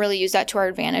 We can really use that to our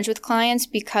advantage with clients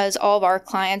because all of our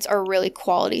clients are really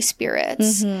quality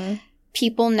spirits.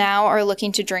 People now are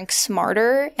looking to drink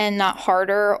smarter and not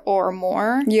harder or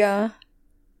more. Yeah.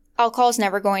 Alcohol is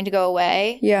never going to go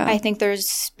away. Yeah. I think there's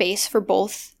space for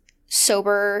both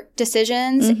sober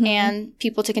decisions and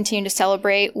people to continue to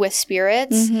celebrate with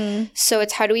spirits. So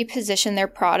it's how do we position their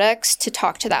products to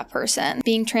talk to that person?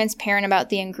 Being transparent about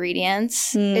the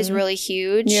ingredients is really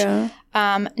huge. Yeah.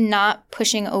 Not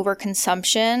pushing over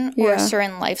consumption or a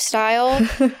certain lifestyle.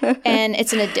 And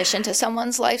it's an addition to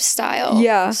someone's lifestyle.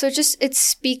 Yeah. So it's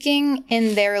speaking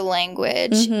in their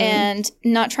language and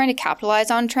not trying to capitalize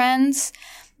on trends.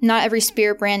 Not every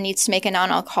spirit brand needs to make a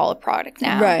non-alcoholic product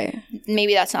now. Right.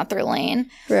 Maybe that's not their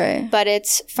lane. Right. But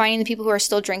it's finding the people who are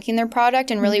still drinking their product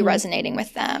and really resonating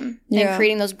with them. And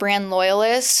creating those brand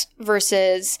loyalists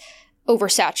versus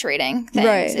oversaturating things.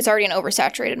 Right. It's already an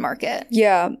oversaturated market.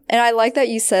 Yeah. And I like that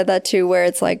you said that too, where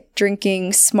it's like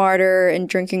drinking smarter and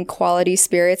drinking quality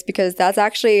spirits, because that's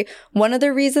actually one of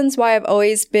the reasons why I've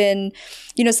always been,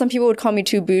 you know, some people would call me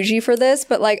too bougie for this,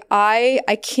 but like I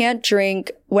can't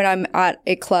drink when I'm at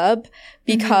a club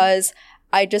because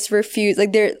I just refuse.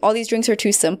 Like, all these drinks are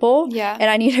too simple. Yeah. And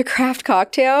I need a craft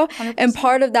cocktail. 100%. And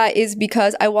part of that is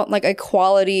because I want like a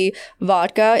quality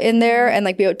vodka in there and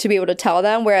like to be able to tell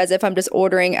them. Whereas if I'm just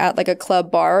ordering at like a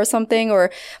club bar or something or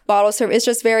bottle service, it's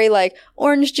just very like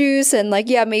orange juice and like,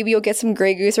 yeah, maybe you'll get some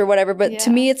Grey Goose or whatever. But to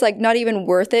me, it's like not even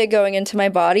worth it going into my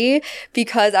body,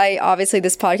 because obviously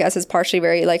this podcast is partially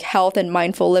very like health and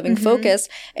mindful living focused.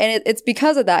 And it's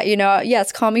because of that, you know,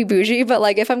 yes, call me bougie, but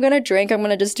like if I'm going to drink, I'm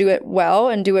going to just do it well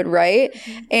and do it right.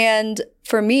 And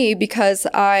for me, because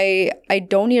I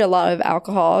don't need a lot of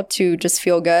alcohol to just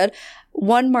feel good,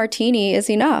 one martini is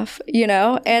enough, you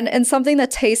know, and something that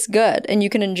tastes good and you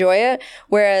can enjoy it.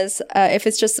 Whereas if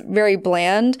it's just very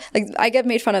bland, like I get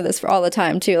made fun of this for all the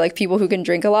time too. Like people who can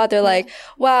drink a lot, they're like,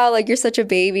 wow, like you're such a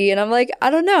baby. And I'm like, I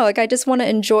don't know. Like I just want to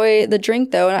enjoy the drink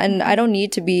though. And I don't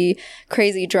need to be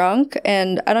crazy drunk.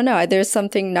 And I don't know. There's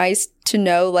something nice to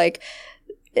know, like,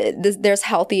 there's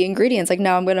healthy ingredients. Like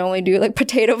now I'm going to only do like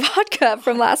potato vodka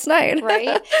from last night.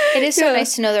 Right. It is so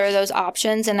nice to know there are those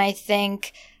options. And I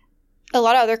think a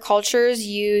lot of other cultures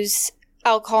use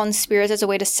alcohol and spirits as a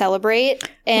way to celebrate.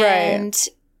 And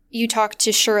you talk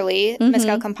to Shirley,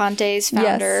 Mezcal Campante's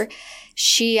founder. Yes.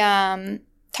 She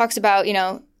talks about, you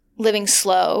know, living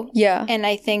slow. Yeah. And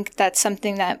I think that's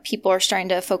something that people are starting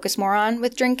to focus more on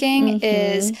with drinking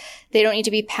is they don't need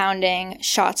to be pounding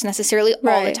shots necessarily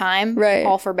all the time,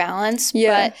 all for balance.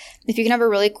 Yeah. But if you can have a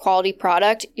really quality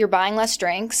product, you're buying less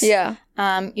drinks. Yeah.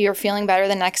 You're feeling better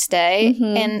the next day.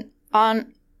 And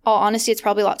on all honesty, it's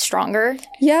probably a lot stronger.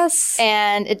 Yes.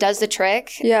 And it does the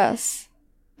trick. Yes.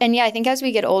 And yeah, I think as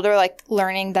we get older, like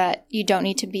learning that you don't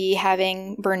need to be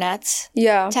having burnettes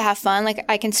to have fun. Like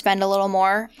I can spend a little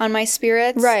more on my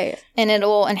spirits. Right. And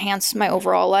it'll enhance my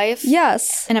overall life.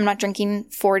 Yes. And I'm not drinking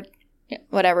four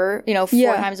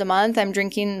times a month. I'm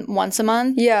drinking once a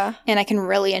month. Yeah. And I can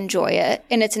really enjoy it.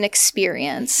 And it's an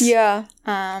experience. Yeah.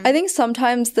 I think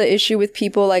sometimes the issue with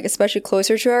people, like especially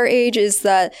closer to our age, is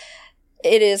that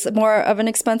it is more of an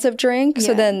expensive drink.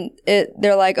 So then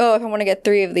they're like, oh, if I want to get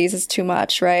 3 of these, it's too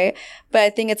much, right? But I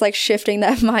think it's like shifting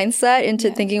that mindset into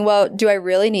thinking, well, do I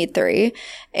really need 3?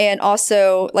 And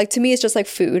also, like, to me, it's just like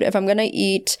food. If I'm going to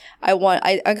eat,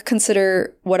 I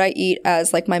consider what I eat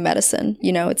as like my medicine.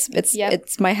 You know,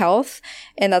 it's my health,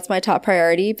 and that's my top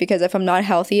priority, because if I'm not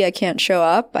healthy, I can't show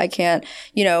up. I can't,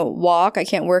 you know, walk. I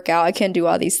can't work out. I can't do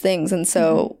all these things. And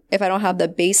so if I don't have the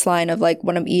baseline of like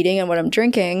what I'm eating and what I'm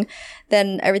drinking,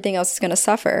 then everything else is going to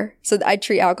suffer. So I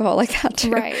treat alcohol like that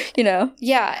too. Right. You know?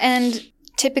 Yeah. And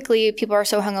typically people are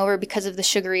so hungover because of the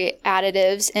sugary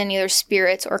additives in either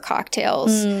spirits or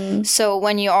cocktails. So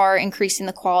when you are increasing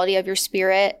the quality of your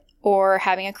spirit or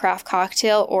having a craft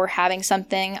cocktail or having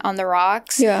something on the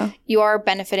rocks, you are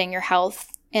benefiting your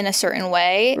health in a certain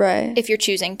way if you're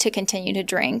choosing to continue to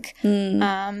drink.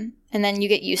 And then you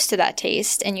get used to that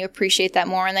taste and you appreciate that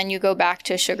more. And then you go back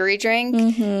to a sugary drink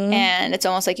and it's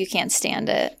almost like you can't stand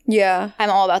it. Yeah. I'm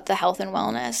all about the health and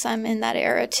wellness. I'm in that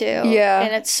era too. Yeah.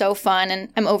 And it's so fun. And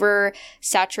I'm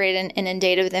oversaturated and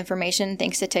inundated with information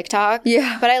thanks to TikTok.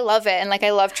 Yeah. But I love it. And like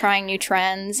I love trying new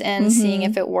trends and seeing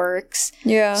if it works.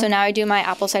 Yeah. So now I do my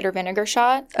apple cider vinegar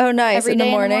shot. Oh, nice. Every in day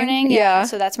the morning. in the morning. Yeah.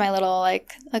 So that's my little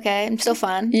like, okay, I'm still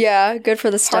fun. Yeah. Good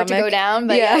for the stomach. Hard to go down,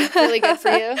 but yeah, it's really good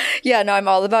for you. Yeah. No, I'm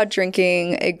all about drinking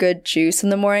drinking a good juice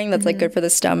in the morning that's like good for the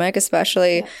stomach,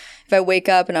 especially if I wake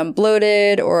up and I'm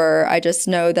bloated, or I just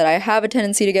know that I have a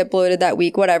tendency to get bloated that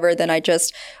week, whatever, then I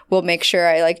just will make sure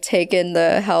I like take in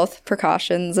the health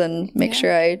precautions and make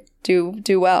sure I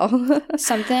do well.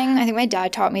 Something, I think my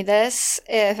dad taught me this.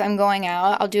 If I'm going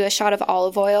out, I'll do a shot of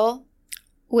olive oil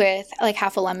with like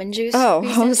half a lemon juice. Oh,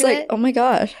 I was like, oh my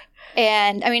God.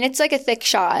 And I mean, it's like a thick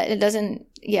shot. It doesn't,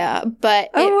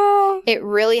 but it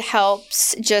really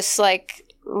helps just like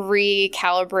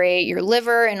recalibrate your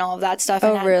liver and all of that stuff.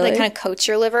 And really? Like kind of coats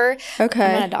your liver. Okay.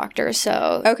 I'm not a doctor,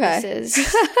 so this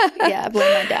is, blame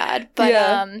my dad. But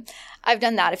I've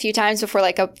done that a few times before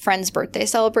like a friend's birthday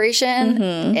celebration.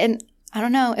 And I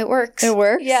don't know, it works. It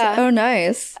works? Yeah. Oh,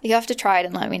 nice. You have to try it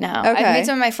and let me know. Okay. I've made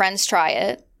some of my friends try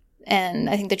it, and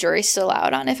I think the jury's still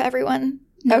out on if everyone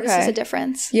notices a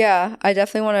difference. Yeah, I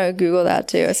definitely want to Google that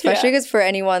too, especially because for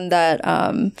anyone that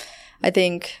I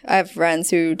think I have friends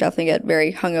who definitely get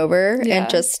very hungover and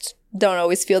just don't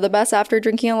always feel the best after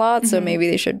drinking a lot. So maybe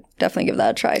they should definitely give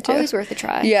that a try too. Always worth a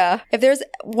try. Yeah. If there's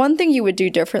one thing you would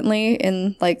do differently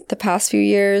in like the past few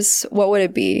years, what would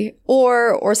it be?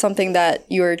 Or something that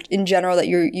you're in general that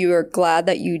you're glad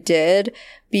that you did,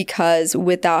 because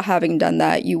without having done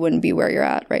that, you wouldn't be where you're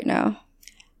at right now?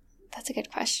 That's a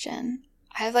good question.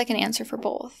 I have like an answer for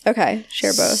both. Okay.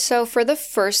 Share both. So for the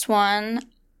first one,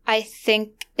 I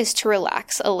think is to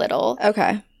relax a little.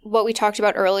 Okay. What we talked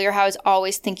about earlier, how I was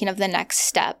always thinking of the next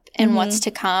step and what's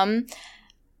to come,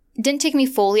 didn't take me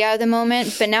fully out of the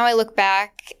moment, but now I look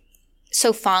back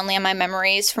so fondly on my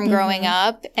memories from growing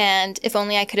up, and if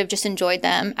only I could have just enjoyed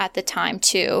them at the time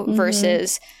too,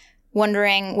 versus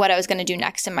wondering what I was going to do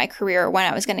next in my career,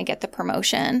 when I was going to get the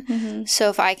promotion. So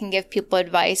if I can give people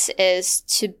advice, is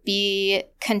to be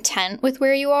content with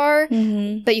where you are,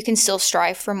 but you can still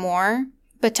strive for more,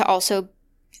 but to also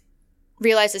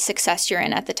realize the success you're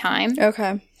in at the time.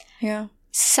 Okay. Yeah.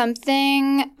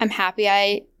 Something I'm happy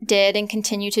I did and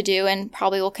continue to do, and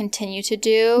probably will continue to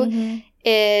do,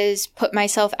 is put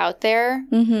myself out there,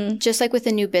 just like with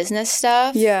the new business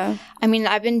stuff. Yeah. I mean,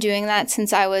 I've been doing that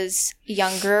since I was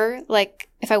younger. Like,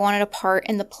 if I wanted a part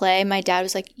in the play, my dad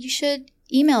was like, you should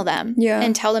email them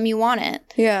and tell them you want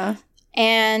it. Yeah.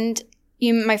 And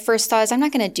my first thought is, I'm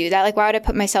not going to do that. Like, why would I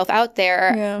put myself out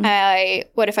there? Yeah.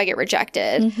 What if I get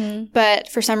rejected? But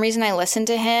for some reason, I listened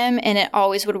to him, and it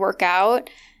always would work out.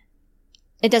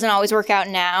 It doesn't always work out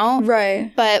now.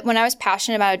 Right. But when I was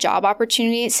passionate about a job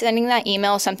opportunity, sending that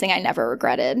email is something I never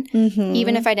regretted,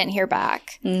 even if I didn't hear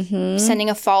back. Sending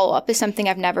a follow-up is something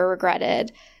I've never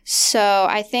regretted. So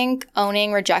I think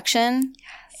owning rejection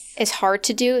is hard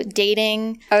to do.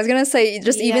 Dating. I was going to say,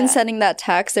 just even sending that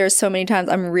text, there's so many times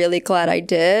I'm really glad I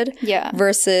did. Yeah.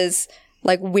 Versus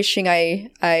like wishing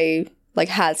I like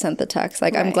had sent the text.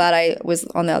 Like, I'm glad I was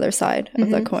on the other side of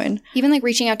the coin. Even like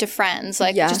reaching out to friends,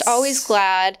 like just always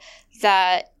glad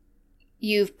that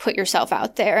you've put yourself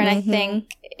out there. And I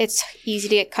think it's easy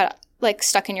to get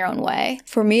stuck in your own way.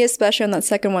 For me, especially on that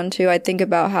second one too, I think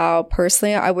about how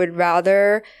personally I would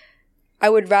rather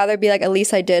be like, at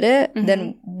least I did it,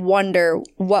 than wonder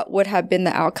what would have been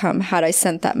the outcome had I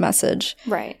sent that message.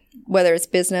 Right. Whether it's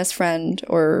business, friend,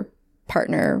 or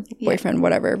partner, boyfriend,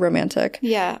 whatever, romantic.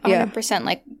 Yeah, 100%.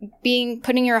 Like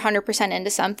putting your 100% into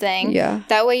something. Yeah.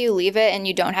 That way you leave it and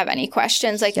you don't have any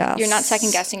questions. Like, you're not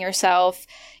second guessing yourself.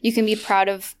 You can be proud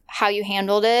of how you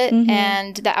handled it,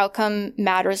 and the outcome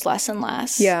matters less and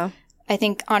less. Yeah. I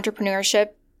think entrepreneurship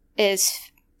is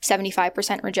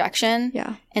 75% rejection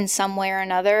in some way or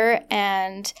another,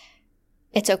 and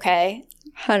it's okay.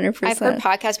 100%. I've heard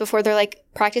podcasts before, they're like,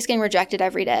 practice getting rejected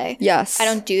every day. Yes. I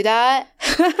don't do that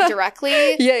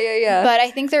directly. Yeah. But I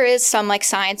think there is some like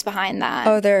science behind that.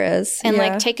 Oh, there is. And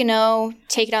like, take a no,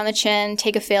 take it on the chin,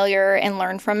 take a failure and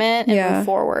learn from it and move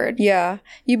forward. Yeah.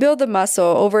 You build the muscle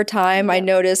over time. I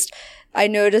noticed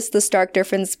the stark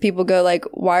difference. People go like,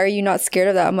 why are you not scared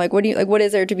of that? I'm like, what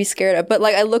is there to be scared of? But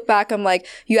like, I look back, I'm like,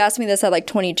 you asked me this at like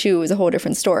 22, it was a whole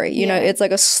different story. You know, it's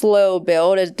like a slow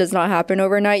build. It does not happen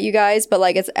overnight, you guys. But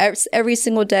like, it's every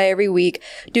single day, every week,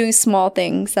 doing small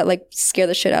things that like scare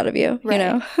the shit out of you, you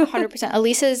know? 100%.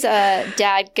 Elisa's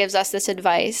dad gives us this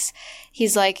advice.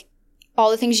 He's like,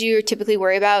 all the things you typically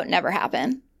worry about never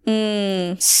happen.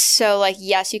 So like,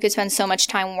 yes, you could spend so much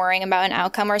time worrying about an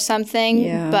outcome or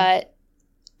something, but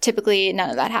typically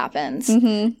none of that happens.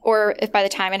 Or if by the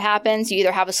time it happens, you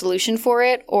either have a solution for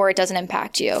it or it doesn't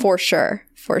impact you. For sure.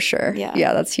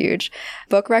 Yeah, that's huge.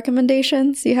 Book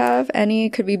recommendations you have?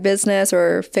 Any? Could be business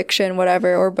or fiction,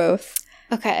 whatever, or both.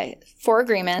 Okay. 4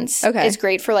 Agreements is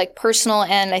great for like personal,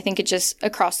 and I think it's just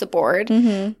across the board.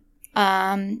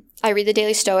 I read the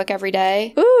Daily Stoic every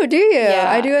day. Ooh, do you? Yeah.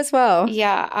 I do as well.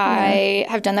 Yeah, I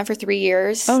have done that for 3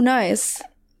 years. Oh, nice.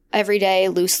 Every day,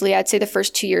 loosely. I'd say the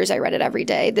first 2 years I read it every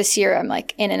day. This year, I'm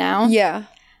like in and out. Yeah.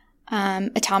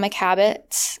 Atomic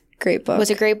Habits. Great book. Was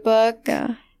a great book.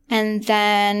 Yeah. And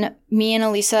then me and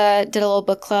Elisa did a little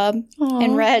book club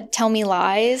and read Tell Me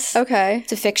Lies. Okay.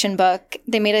 It's a fiction book.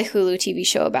 They made a Hulu TV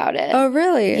show about it. Oh,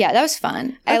 really? Yeah, that was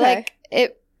fun. Okay.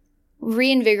 It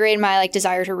reinvigorated my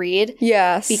desire to read.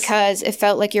 Yes. Because it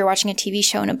felt like you're watching a TV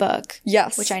show and a book.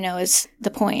 Yes. Which I know is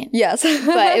the point. Yes.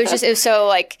 But it was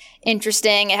so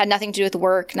interesting. It had nothing to do with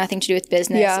work, nothing to do with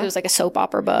business. Yeah. It was like a soap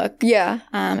opera book. Yeah.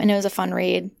 And it was a fun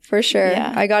read. For sure.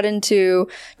 Yeah. I got into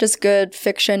just good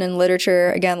fiction and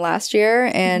literature again last year,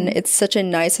 and it's such a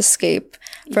nice escape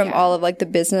from all of the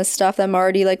business stuff that I'm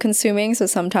already consuming. So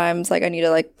sometimes I need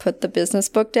to put the business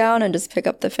book down and just pick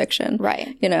up the fiction.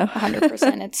 Right.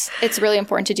 100%. It's really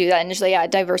important to do that and just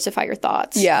diversify your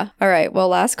thoughts. Yeah. All right. Well,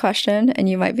 last question, and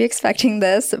you might be expecting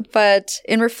this, but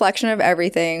in reflection of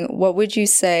everything, what would you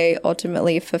say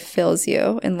ultimately fulfills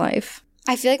you in life?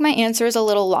 I feel like my answer is a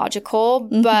little logical,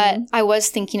 but I was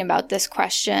thinking about this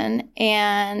question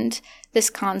and this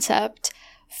concept.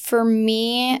 For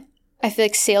me, I feel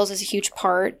like sales is a huge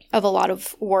part of a lot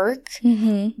of work,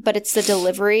 but it's the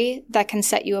delivery that can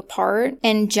set you apart.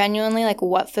 And genuinely,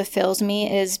 what fulfills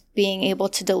me is being able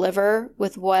to deliver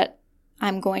with what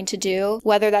I'm going to do,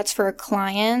 whether that's for a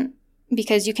client,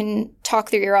 because you can talk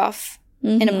their ear off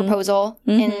in a proposal,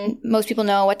 and most people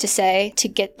know what to say to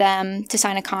get them to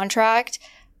sign a contract.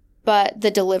 But the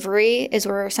delivery is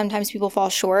where sometimes people fall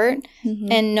short.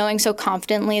 And knowing so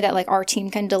confidently that our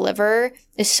team can deliver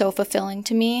is so fulfilling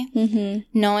to me.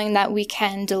 Knowing that we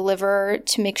can deliver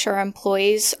to make sure our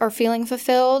employees are feeling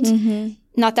fulfilled.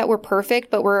 Not that we're perfect,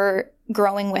 but we're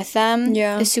growing with them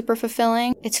is super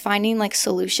fulfilling. It's finding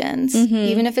solutions,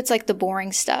 even if it's the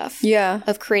boring stuff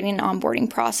of creating an onboarding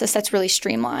process that's really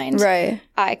streamlined. Right.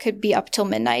 I could be up till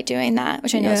midnight doing that,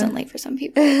 which I know isn't late for some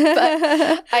people,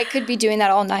 but I could be doing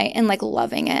that all night and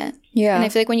loving it. Yeah. And I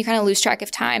feel when you kind of lose track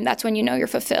of time, that's when you know you're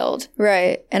fulfilled.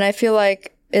 Right. And I feel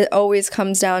it always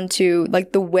comes down to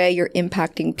the way you're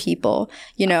impacting people.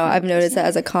 I've noticed that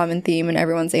as a common theme in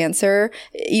everyone's answer,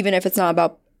 even if it's not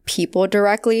about people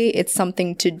directly, it's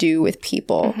something to do with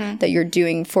people that you're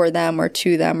doing for them or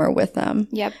to them or with them.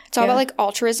 Yep. It's all about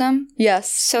altruism.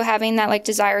 Yes. So having that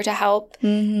desire to help.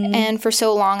 And for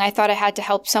so long I thought I had to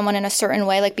help someone in a certain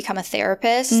way, become a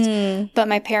therapist. But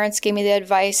my parents gave me the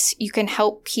advice, you can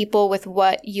help people with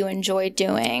what you enjoy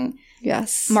doing.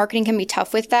 Yes. Marketing can be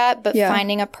tough with that, but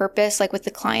finding a purpose with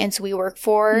the clients we work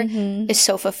for is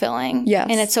so fulfilling. Yes.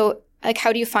 And it's so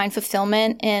how do you find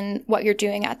fulfillment in what you're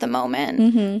doing at the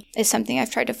moment is something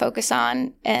I've tried to focus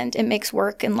on, and it makes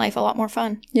work and life a lot more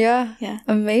fun. Yeah.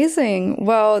 Amazing.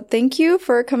 Well, thank you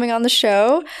for coming on the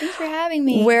show. Thanks for having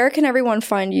me. Where can everyone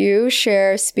find you?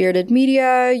 Share Spirited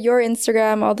Media, your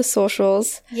Instagram, all the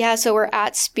socials. Yeah, so we're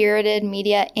at Spirited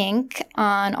Media Inc.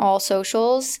 on all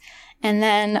socials. And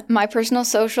then my personal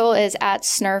social is at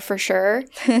Snur for sure.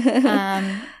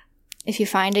 If you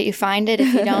find it, you find it.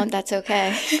 If you don't, that's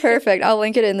okay. Perfect. I'll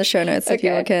link it in the show notes so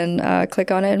people can click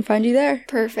on it and find you there.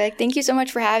 Perfect. Thank you so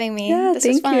much for having me. Yeah, this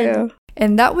was fun. You.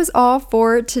 And that was all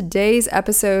for today's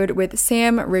episode with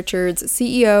Sam Richards,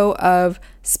 CEO of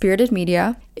Spirited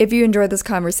Media. If you enjoyed this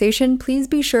conversation, please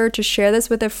be sure to share this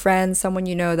with a friend, someone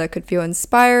you know that could feel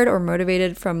inspired or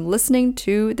motivated from listening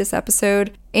to this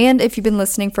episode. And if you've been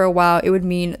listening for a while, it would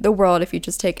mean the world if you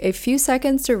just take a few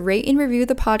seconds to rate and review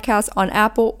the podcast on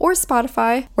Apple or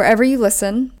Spotify, wherever you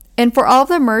listen. And for all of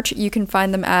the merch, you can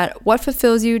find them at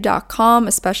whatfulfillsyou.com,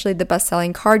 especially the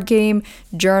best-selling card game,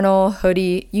 journal,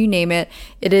 hoodie, you name it.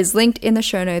 It is linked in the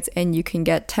show notes, and you can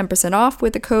get 10% off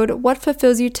with the code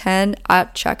whatfulfillsyou10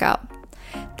 at checkout.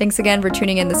 Thanks again for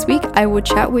tuning in this week. I will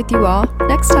chat with you all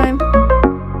next time.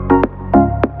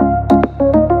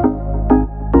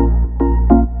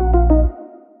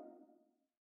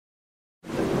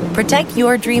 Protect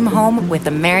your dream home with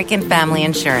American Family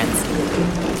Insurance,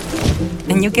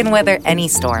 and you can weather any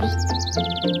storm.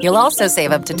 You'll also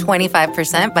save up to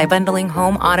 25% by bundling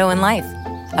home, auto, and life.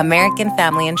 American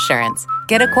Family Insurance.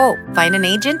 Get a quote. Find an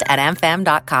agent at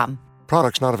amfam.com.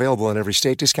 Products not available in every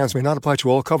state. Discounts may not apply to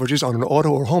all coverages on an auto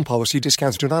or home policy.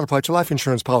 Discounts do not apply to life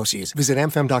insurance policies. Visit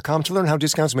amfam.com to learn how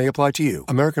discounts may apply to you.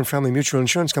 American Family Mutual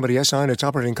Insurance Company, SI, and its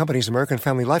operating companies, American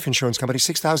Family Life Insurance Company,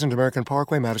 6000 American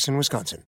Parkway, Madison, Wisconsin.